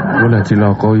 Bola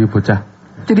ciloko iki bocah.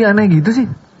 Jadi aneh gitu sih.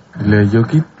 Lah yo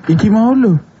iki mau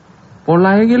lho.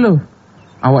 Polahe iki lho.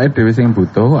 Awake dhewe sing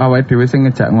butuh, awake dhewe sing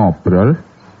ngejak ngobrol,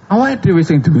 awake dhewe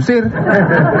sing diusir.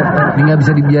 Ini enggak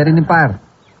bisa dibiarin nih, Par.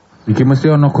 Iki mesti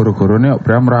ana gara-garane kok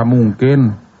Bram ra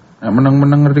mungkin. Nek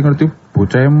meneng-meneng ngerti-ngerti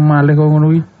bocah malih kok ngono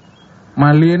kuwi.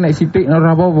 Malih nek sithik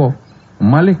ora apa-apa.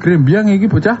 Malih grembyang iki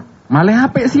bocah. Malih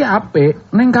apik sih apik,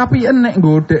 ning kapien nek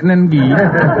nggodek nen ki.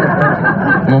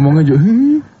 Ngomongnya yo,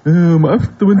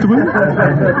 maaf teman-teman.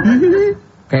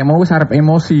 Kayak mau sarep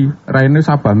emosi, raine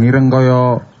sabang ireng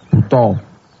kaya buta.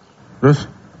 Terus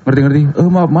ngerti-ngerti,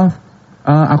 maaf.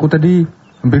 Aku tadi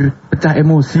hampir pecah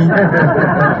emosi.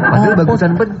 Padahal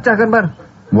bagusan pecah kan, Bar?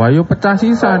 Wah, yo pecah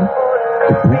sisan.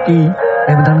 Kebuki.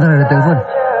 Bentar ada telepon.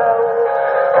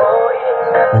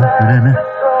 Oh, mana?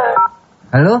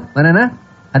 Halo, mana?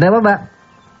 Ada apa, Mbak?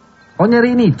 Oh,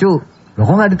 nyari ini, Cuk. Loh,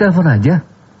 kok nggak ditelepon aja?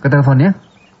 Ke teleponnya?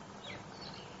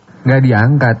 Nggak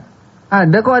diangkat.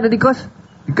 Ada kok, ada di kos.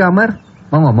 Di kamar.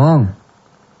 Mau ngomong.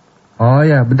 Oh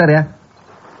ya, bentar ya.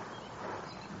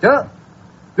 Cuk.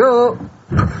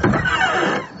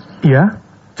 Iya?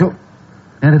 Cuk,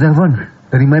 ini ada telepon.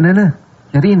 Dari mana, nah?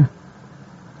 Nyariin.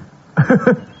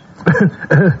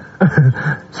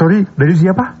 Sorry, dari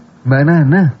siapa? Mbak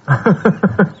Nana.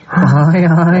 Hai.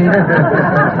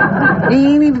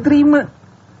 Ini diterima.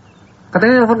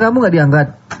 Katanya telepon kamu nggak diangkat.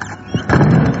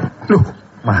 Loh,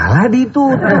 malah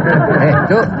ditutup.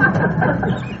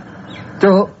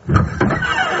 Cuk.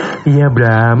 Iya,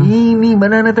 Bram. Ini Mbak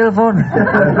Nana telepon.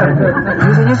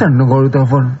 Biasanya seneng kalau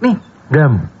telepon. Nih,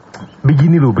 Bram.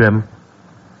 Begini loh, Bram.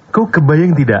 Kau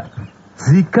kebayang tidak?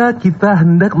 Jika kita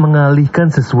hendak mengalihkan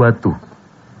sesuatu.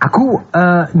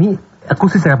 Aku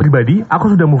secara pribadi,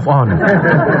 aku sudah move on.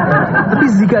 Tapi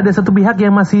jika ada satu pihak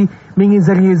yang masih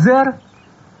mengejar-ngejar,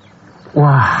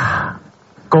 wah,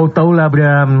 kau tahulah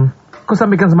Bram. Kau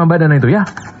sampaikan sama Mbak Nana itu ya.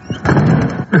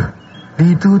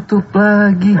 Ditutup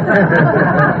lagi.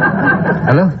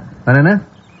 Halo, Mbak Nana?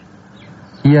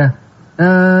 Iya.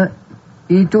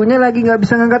 Icunya lagi nggak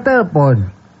bisa ngangkat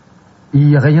telepon.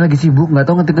 Iya, kayaknya lagi sibuk, nggak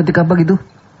tahu ngetik-ngetik apa gitu.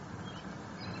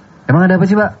 Emang ada apa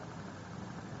sih, Pak?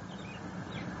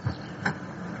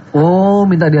 Oh,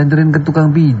 minta dianterin ke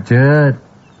tukang pijat.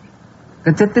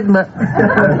 Kecetit, Mbak.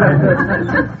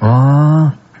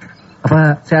 Oh,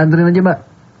 Apa saya anterin aja, Mbak?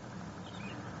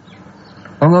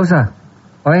 Oh, nggak usah.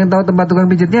 Oh, yang tahu tempat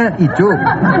tukang pijitnya Icuk.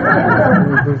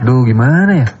 Duh,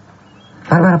 gimana ya?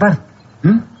 Par.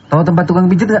 Tahu tempat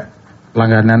tukang pijit gak?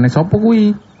 Langganane sopo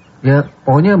kuwi? Ya,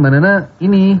 pokoknya Banana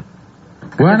ini.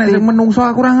 Wah, nek sing menungso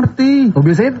aku ora ngerti. Oh,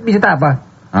 biasanya pijit apa?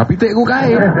 Ah, pitikku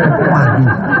kae. Waduh.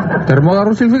 Darmo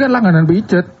karo Silvi kan langganan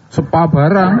pijet, sepa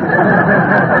barang.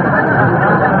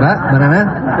 Mbak, Banana?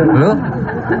 Halo?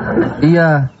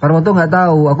 Iya, Parwoto nggak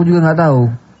tahu, aku juga nggak tahu.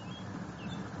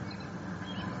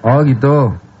 Oh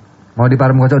gitu, mau di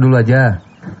Parem Kocok dulu aja.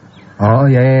 Oh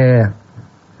iya.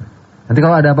 Nanti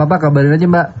kalau ada apa-apa kabarin aja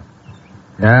Mbak.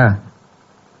 Ya.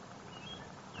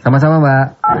 Sama-sama Mbak.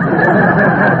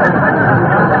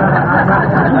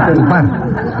 Tupan,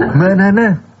 Mbak Nana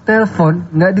telepon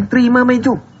nggak diterima sama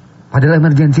Icuk. Padahal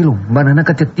emergensi loh, Mbak Nana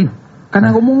kecetit. Kan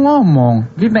aku mau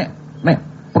ngomong, ini nek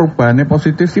perubahannya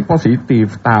positif sih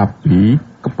positif, tapi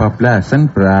kebablasan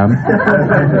Bram.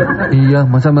 Iya,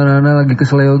 masa Mbak Nana lagi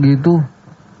keseleo gitu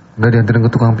nggak dianterin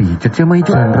ke tukang pijet sih sama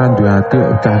Icuk. Beneran di hati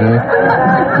cari.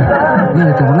 Ini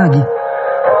ada telepon lagi.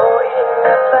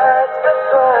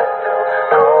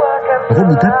 Aku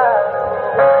Butet.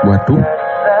 Waduh.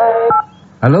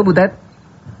 Halo Butet.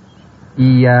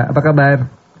 Iya, apa kabar?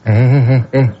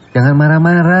 Jangan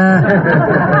marah-marah.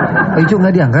 Icuk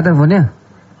nggak diangkat teleponnya.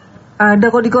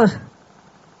 Ada kok di kos.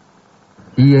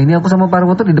 Iya, ini aku sama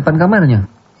Parwoto di depan kamarnya.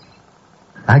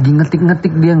 Lagi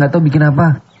ngetik-ngetik dia, nggak tahu bikin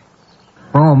apa.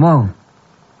 Mau ngomong.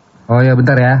 Oh ya,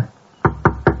 bentar ya.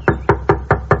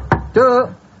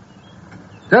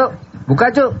 Cuk, buka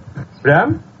Cuk.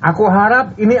 Bram, aku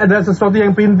harap ini adalah sesuatu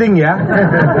yang penting ya.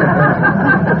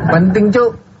 Penting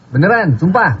Cuk, beneran,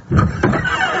 sumpah.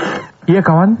 Iya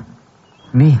kawan.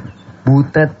 Nih,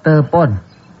 Butet telepon.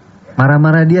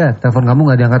 Marah-marah dia, telepon kamu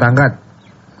nggak diangkat-angkat.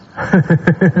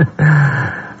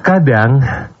 Kadang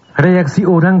reaksi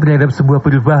orang terhadap sebuah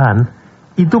perubahan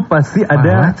itu pasti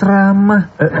ada. Malah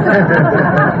ceramah.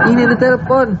 Ini ada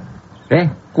telepon.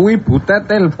 Kui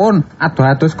Butet telepon,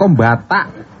 aduh-aduh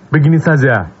kombatak. Begini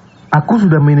saja, aku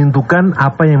sudah menentukan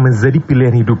apa yang menjadi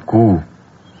pilihan hidupku.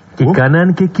 Ke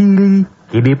kanan, ke kiri,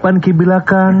 ke depan, ke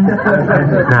belakang.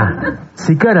 Nah,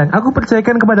 sekarang aku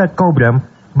percayakan kepada kau Bram,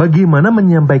 bagaimana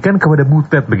menyampaikan kepada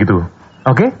Butet begitu.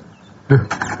 Oke?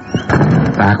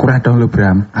 Nah, aku radong lo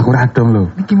Bram, aku radong lo.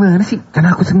 Ini gimana sih? Kan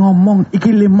aku sih ngomong,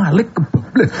 iki le Malik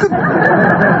kebablasan.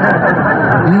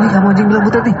 Ini kamu aja yang bilang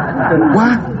Butet nih.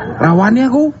 Wah,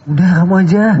 rawani aku. Udah kamu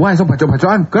aja. Wah, iso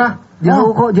baca-bacaan gak?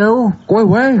 Jauh kok, jauh. Kowe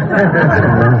wae.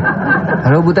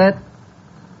 Halo Butet.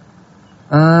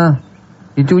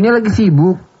 Icunya lagi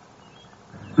sibuk.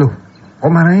 Loh,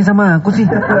 kok marahnya sama aku sih?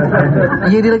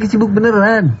 Iya, dia lagi sibuk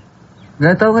beneran.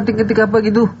 Gak tahu ngetik-ngetik apa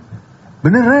gitu.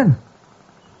 Beneran.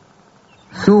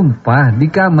 Sumpah, di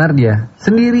kamar dia,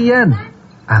 sendirian.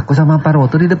 Aku sama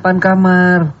Parwoto di depan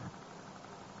kamar.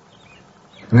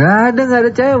 Gak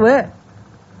ada cewek.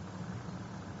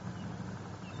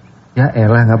 Ya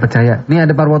elah, gak percaya. Nih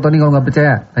ada Parwoto nih, kalau gak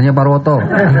percaya tanya Parwoto.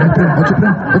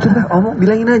 Ojo bro, omong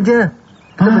bilangin aja.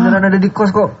 Kita beneran ada di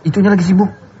kos kok. Icunya lagi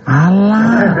sibuk.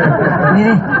 Alah.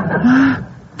 Nih.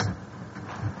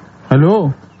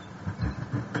 Halo.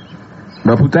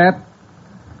 Mbak Butet.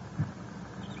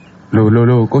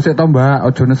 Loh, kok sik to Mbak?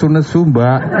 Ojo nesu-nesu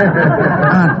Mbak.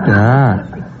 Ada.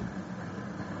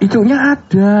 Icunya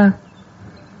ada.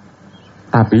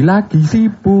 Tapi lagi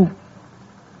sibuk.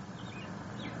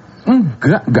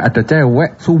 Enggak ada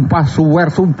cewek. Sumpah,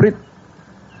 suwer, sumprit.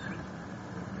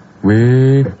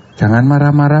 Weh, jangan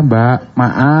marah-marah Mbak.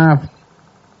 Maaf.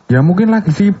 Ya mungkin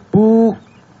lagi sibuk.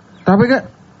 Tapi kan,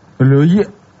 loh iya.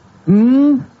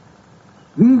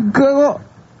 Enggak kok.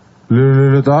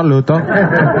 Loh toh.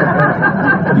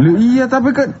 Loh iya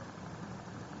tapi kan.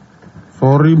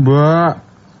 Sorry Mbak.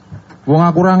 Wong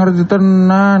aku ora ngerti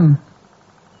tenan.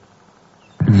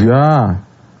 Iya.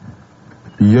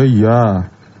 Iya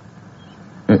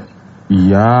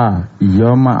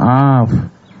maaf.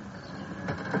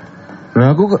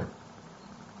 Lah aku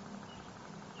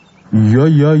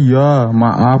Iya,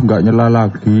 maaf gak nyela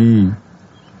lagi.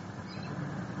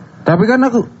 Tapi kan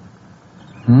aku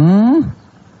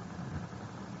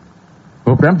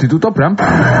Oh Bram, ditutup Bram.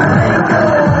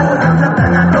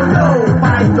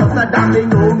 Sedang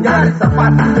bingung nyari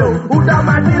sepatu. Udah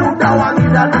mandi, udah wangi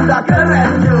dan udah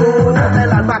keren yo.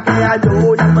 Setelan pakai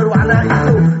baju yang berwarna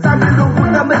itu. Sambil nunggu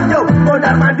temen yo,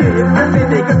 modal mandi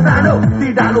kesini kesana.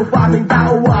 Tidak lupa minta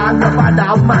uang kepada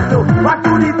emak yo.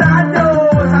 Waktu ditanya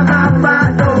sama emak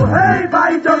yo, hey Pak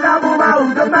Ijo kamu mau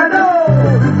kemana?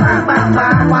 Mama,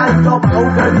 Pak Ijo mau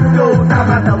ke disco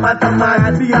sama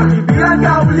teman-teman biar dibilang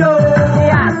gaul yo.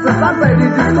 Ya, sesampai di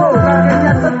disco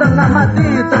kakeknya setengah mati.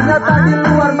 Ternyata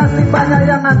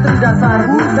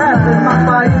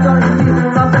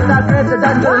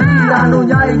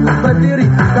anunya ikut berdiri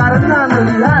karena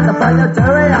melihat banyak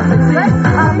cewek yang seksi.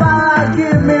 Apalagi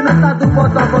minum satu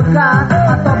botol vodka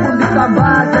ataupun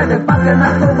ditambah jadi pakai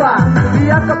narkoba.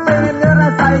 Dia kepengen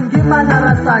ngerasain gimana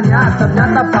rasanya.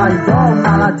 Ternyata Pak Ijo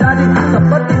malah jadi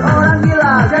seperti orang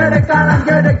gila. Gedek kanan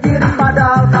gedek kiri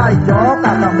padahal Pak Ijo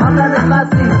kagak makan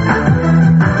nasi.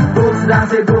 Sedang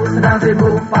sibuk, sedang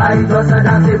sibuk, Pak Ijo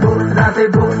sedang sibuk, sedang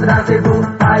sibuk, sedang sibuk,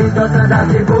 Pak Ijo sedang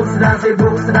sibuk, sedang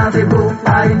sibuk, sedang sibuk,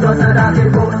 Pak Ijo sedang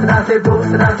sibuk, sedang sibuk,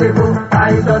 sedang sibuk, Pak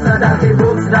Ijo sedang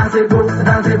sibuk, sedang sibuk,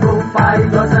 sedang sibuk, Pak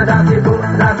Ijo sedang sibuk,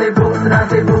 sedang sibuk, sedang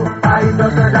sibuk, Pak Ijo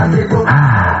sedang sibuk.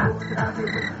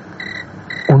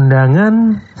 Undangan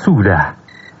sudah,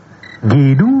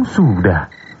 gedung sudah,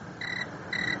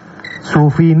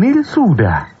 souvenir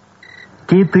sudah,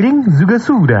 catering juga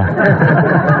sudah,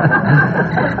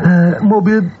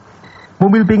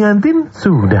 mobil pengantin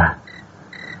sudah,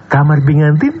 kamar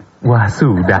pengantin wah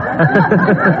sudah.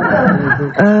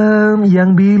 Yang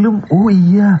belum, oh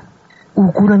iya,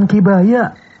 ukuran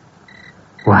kebaya.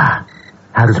 Wah,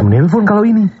 harus menelpon kalau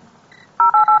ini.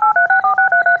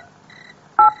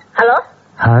 Halo?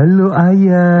 Halo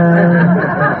ayah.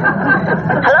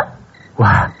 Halo?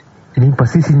 Wah, ini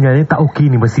pasti sinyalnya tak oke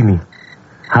nih pas ini.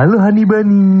 Halo Hani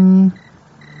Bani.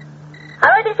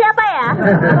 Halo, ini siapa ya?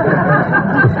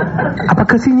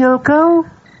 Apakah sinyal kau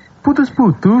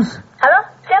putus-putus? Halo,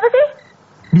 siapa sih?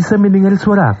 Bisa mendengar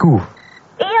suaraku?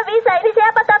 Iya bisa, ini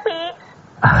siapa tapi?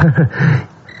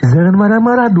 Jangan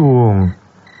marah-marah dong.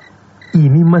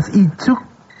 Ini Mas Icuk.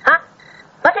 Hah?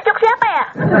 Mas Icuk siapa ya?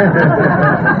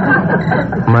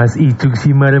 Mas Icuk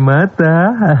si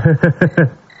mata.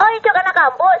 Oh, Icuk anak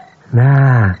kampus?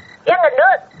 Nah, Yang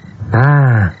gendut?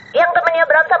 nah, Yang temennya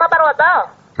Bram sama Parwoto?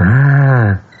 nah.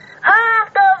 Hah,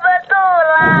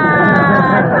 kebetulan.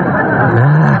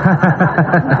 Nah.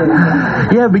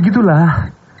 Ya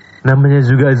begitulah. Namanya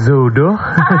juga jodoh.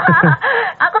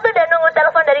 Aku tuh udah nunggu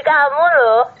telepon dari kamu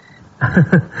loh.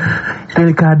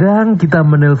 Terkadang kita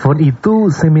menelpon itu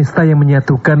semesta yang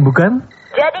menyatukan, bukan?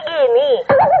 Jadi gini,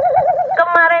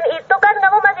 kemarin itu kan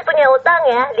kamu masih punya utang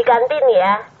ya di kantin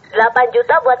ya, 8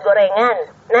 juta buat gorengan.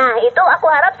 Nah itu aku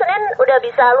harap Senin udah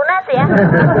bisa lunas ya.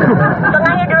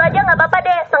 Setengahnya dulu aja nggak apa-apa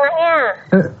deh, setengahnya.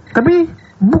 Tapi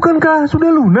bukankah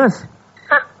sudah lunas?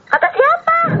 Hah, kata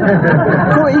siapa?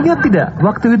 Kau ingat tidak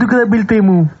waktu itu kita bil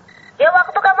temu? Ya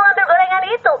waktu kamu ngambil gorengan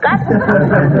itu kan?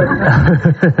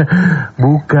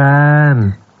 Bukan.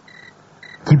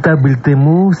 Kita bil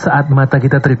temu saat mata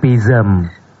kita terpejam.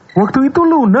 Waktu itu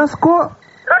lunas kok.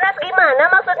 Lunas gimana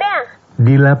maksudnya?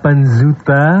 8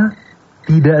 juta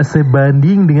tidak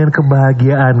sebanding dengan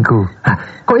kebahagiaanku.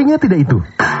 Kau ingat tidak itu?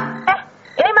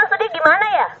 Ini maksudnya gimana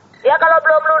ya? Ya kalau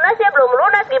belum lunas ya belum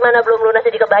lunas. Gimana belum lunas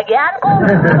jadi kebahagiaanku?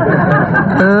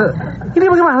 Ini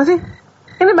bagaimana sih?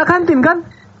 Ini Mbak Kantin kan?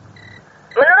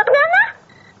 Menurut Ngana?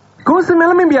 Kau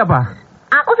semalam mimpi apa?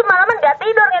 Aku semalaman gak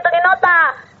tidur ngitungin nota.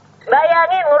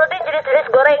 Bayangin ngurutin jenis-jenis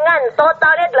gorengan.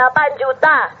 Totalnya 8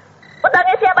 juta.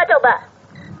 Utangnya siapa coba?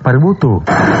 Parbuto.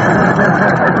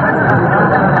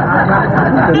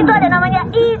 Itu ada namanya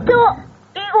Icuk.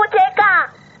 IUCK.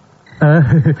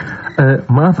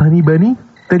 Maaf Hani Bani,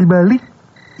 terbalik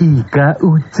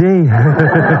IKUC.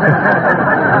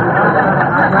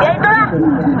 Ya itulah.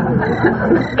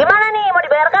 Gimana nih, mau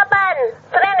dibayar kapan?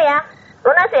 Senin ya?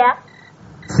 Lunas ya?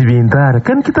 Sebentar,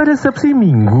 kan kita resepsi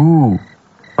Minggu.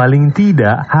 Paling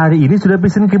tidak hari ini sudah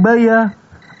pesen kebaya.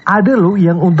 Ada loh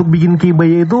yang untuk bikin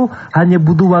kebaya itu hanya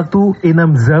butuh waktu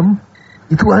 6 jam.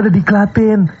 Itu ada di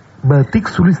Klaten, Batik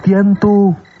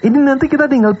Sulistianto. Ini nanti kita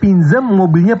tinggal pinjam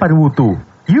mobilnya Parwoto.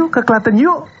 Yuk ke Klaten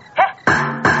yuk.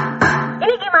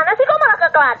 Ini gimana sih kok malah ke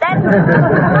Klaten?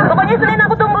 Pokoknya Senin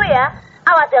aku tunggu ya.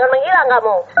 Awas jangan menghilang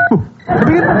kamu.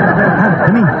 Tapi kan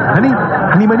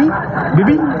Hani Mani,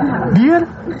 Baby, Dear,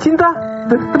 Cinta.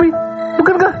 Tapi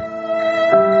bukankah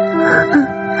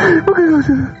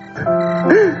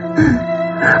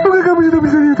kamu sudah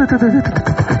bisa lihat?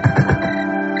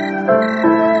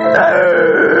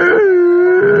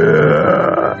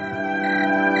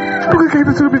 Bukankah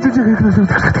itu sudah bisa jaga?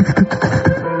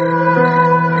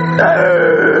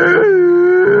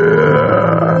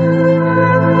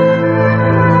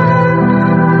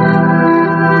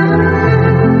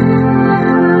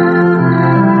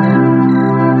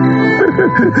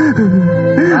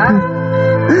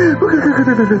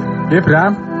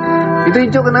 Bram. Itu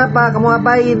Icuk kenapa? Kamu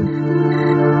ngapain?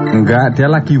 Enggak, dia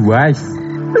lagi wise.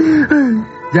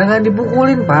 Jangan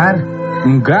dipukulin, Par.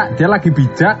 Enggak, dia lagi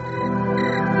bijak.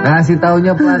 Ngasih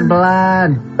taunya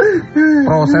pelan-pelan.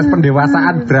 Proses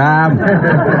pendewasaan, Bram.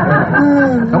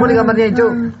 Kamu di kamarnya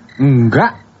Icuk?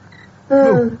 Enggak.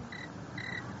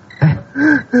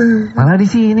 Malah di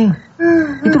sini.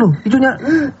 Itu loh,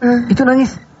 itu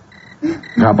nangis.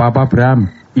 Gak apa-apa Bram,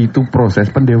 itu proses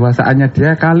pendewasaannya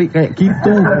dia kali kayak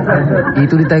gitu.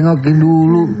 Itu ditengokin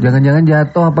dulu, jangan-jangan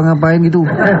jatuh apa ngapain gitu.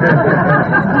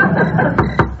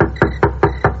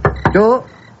 Cuk,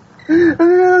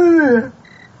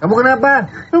 kamu kenapa?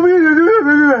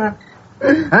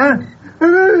 Hah?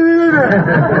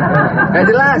 Gak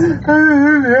jelas.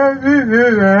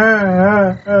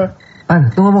 Pan,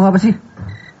 tuh ngomong apa sih?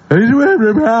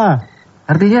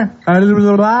 Artinya?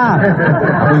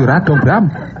 Aku yurat dong Bram.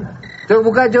 Cuk,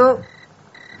 buka Cuk.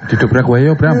 Didobrak wae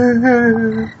yo Bram.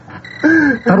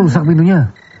 Ntar rusak pintunya.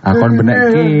 Akon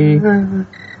benek ki.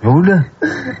 Ya udah.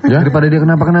 Ya. Daripada dia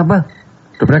kenapa-kenapa.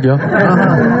 Dobrak yo.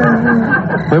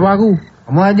 Kowe aku.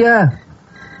 Kamu aja.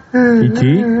 1,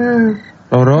 2,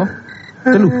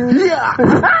 3. Iya.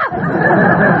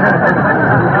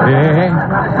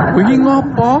 Kowe iki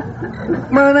ngopo?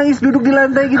 Malah nangis duduk di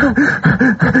lantai gitu.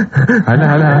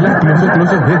 Halah,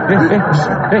 kelusuk.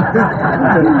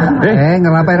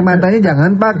 Ngelap air matanya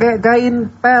jangan pakai kain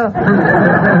pel.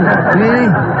 Nih,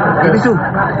 kayak tisu.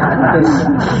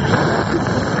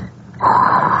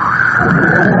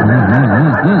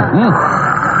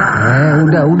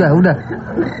 Udah.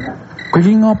 Kowe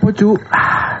iki ngopo, Cuk?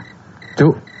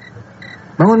 Cuk.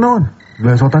 Bangun.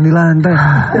 Belasotan di lantai.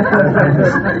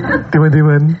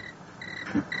 Teman-teman,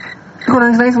 Kok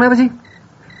nangis kenapa sih?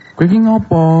 Kowe iki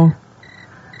ngopo?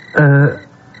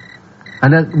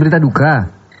 Ada berita duka.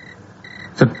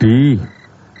 Sedih.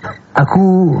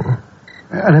 aku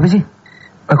Ada apa sih?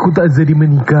 tak jadi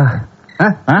menikah.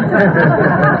 Hah?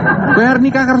 Kowe arep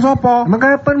nikah karo sapa? Emang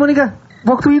kapan mau nikah?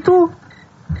 Waktu itu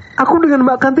aku dengan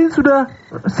Mbak Kantin sudah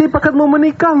sepakat mau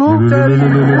menikah loh.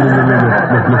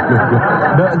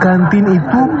 Mbak Kantin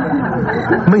itu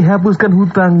menghapuskan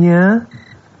hutangnya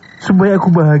supaya aku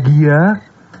bahagia.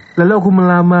 Lalu aku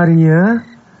melamarnya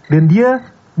dan dia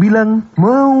bilang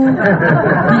mau.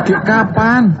 Iki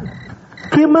kapan?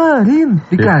 Kemarin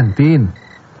Di kantin.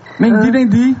 Ning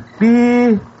ndi? di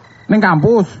Ning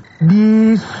kampus.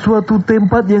 di suatu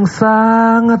tempat yang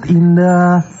sangat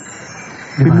indah,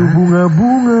 penuh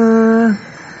bunga-bunga.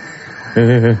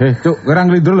 Cuk, orang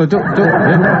lindur loh, Cuk.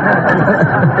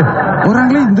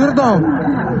 Orang lindur toh.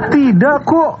 Tidak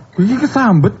kok. Iki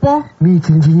kesambet po. Nih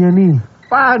cincinnya nih.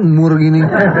 Panmur gini.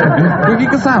 Iki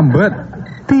kesambet.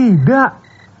 Tidak.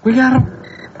 Kowe arep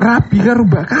rabi karo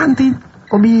Mbak Kantin.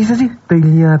 Kok bisa sih?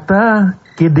 Ternyata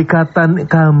kedekatan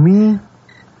kami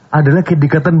adalah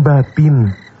kedekatan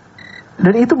batin.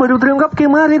 Dan itu baru terungkap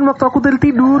kemarin waktu aku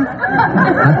tertidur.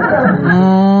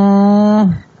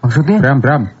 Maksudnya?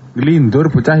 Bram,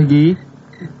 lindur bocah iki.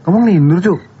 Kamu ngelindur,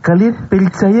 Cuk? Kalian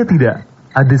percaya tidak?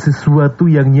 Ada sesuatu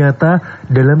yang nyata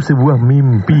dalam sebuah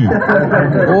mimpi.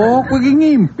 Oh, kowe iki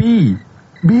ngimpi.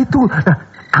 Betul. Nah,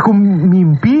 aku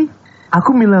mimpi,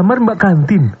 aku melamar Mbak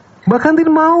Kantin. Mbak Kantin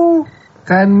mau.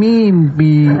 Kan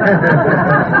mimpi.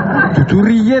 Dudu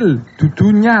real,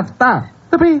 dudu nyata.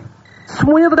 Tapi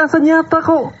semuanya terasa nyata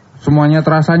kok. Semuanya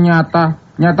terasa nyata.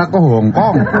 Nyata ke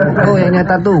Hongkong. Oh, yang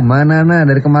nyata tuh mana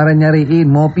dari kemarin nyariin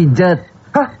mau pijat.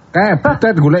 Hah? Kayak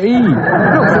butet goleki.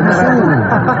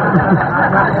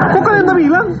 Kok kalian tak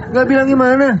bilang? Gak bilang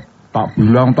gimana? Tak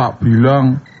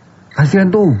bilang.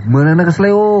 Kasihan tuh, mana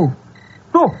kesleo.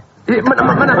 Tuh,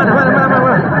 mana?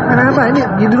 Kenapa?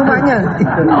 Ini di rumahnya.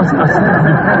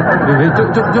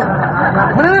 Cuk.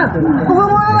 Mana? Kok gak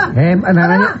mau lah?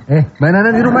 Banana. Banana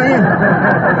di rumahnya.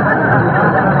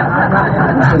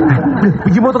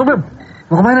 Pergi motor belum?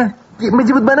 Mau kemana?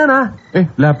 Menjemput banana.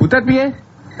 Lah butet piye?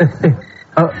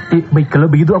 Baik, kalau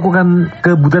begitu aku akan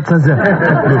ke Butet saja.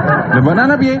 Lah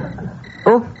banana piye?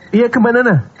 Oh, iya ke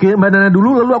banana. Ke banana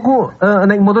dulu, lalu aku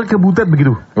naik motor ke Butet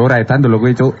begitu. Ora edan lho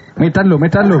kowe, Cuk. Medan lho.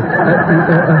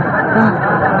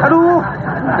 Aduh,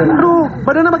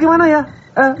 banana bagaimana ya?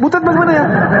 Butet bagaimana ya?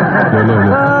 Loh.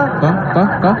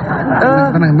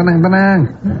 Tenang.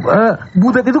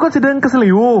 Butet itu kan sedang ke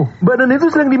Seleo. Banana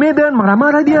itu sedang di Medan,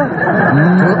 marah-marah dia.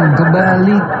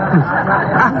 Kebalik.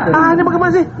 Ini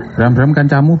bagaimana sih? Bram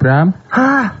kancamu, Bram.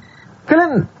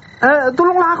 Kalian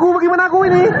tolonglah aku, bagaimana aku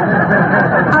ini?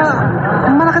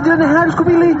 Mana jalan yang harus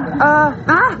kupilih?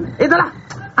 Itulah.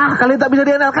 Kalian tak bisa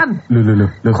diandalkan. Loh.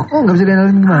 Kok nggak bisa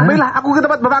diandalkan gimana? Baiklah, aku ke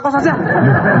tempat Bapak Kos saja.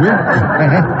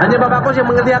 Hanya Bapak Kos yang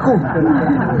mengerti aku.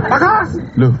 Pak Kos!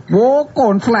 Loh,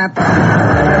 konslet.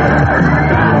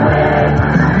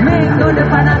 Minggu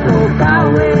depan aku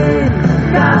kawin.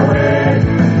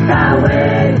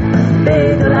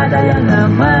 Tidur ada yang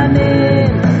nemenin.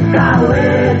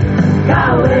 Kawin.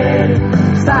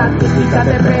 Satu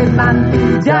KTP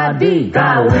nanti jadi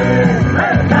kawin.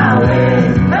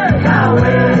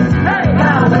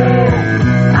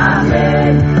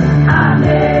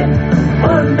 amin.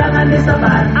 Undangan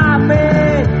disebar,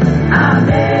 amin.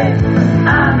 Amin,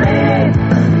 amin.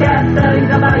 Catering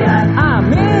kebayar,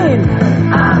 amin.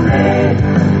 Amin,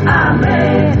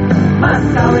 amin. Mas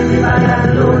kawin dibayar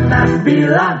lunas,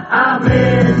 bilang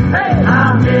amin. Hey,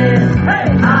 amin. Hey,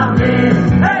 amin.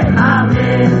 Hey,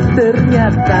 amin.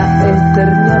 Ternyata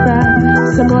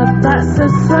semua tak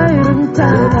sesuai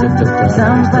rencana.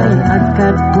 Sampai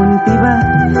akad pun tiba,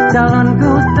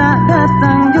 calonku tak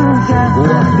datang juga.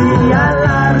 Dia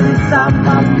lari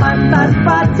sama mantan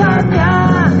pacarnya.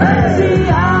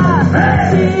 Sia.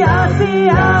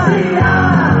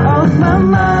 Oh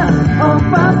mama, oh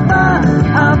papa,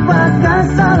 apakah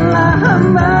salah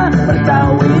hamba?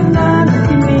 Perkawinan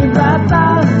ini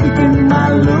batal, bikin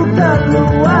malu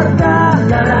keluarga.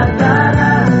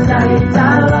 Gara-gara cari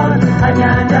calon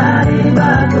hanya dari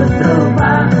bagus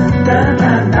rupa.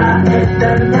 Ternyata dia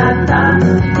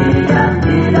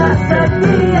tidak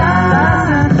setia.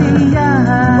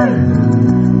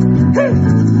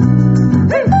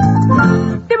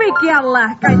 Demikianlah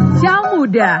Kancah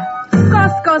Muda,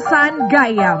 Kos-kosan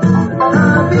Gayam.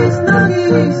 Habis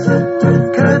nangis,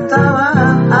 ketawa,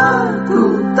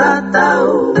 aku tak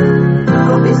tahu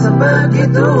kok bisa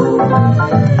begitu.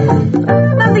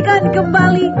 Nantikan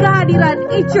kembali kehadiran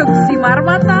Icuk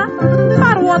Simarmata,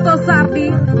 Parwoto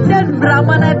Sardi, dan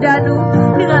Brahmana Danu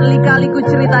dengan lika-liku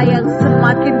cerita yang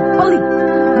semakin pelik,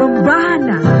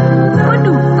 membahana,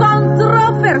 penuh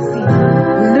kontroversi,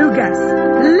 lugas,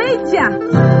 lincah,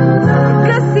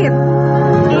 gesit,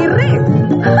 irit.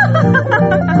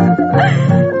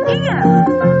 Ingat,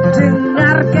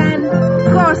 dengarkan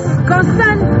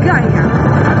Kos-kosan Gayam,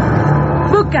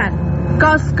 bukan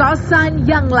kos-kosan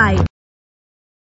yang lain.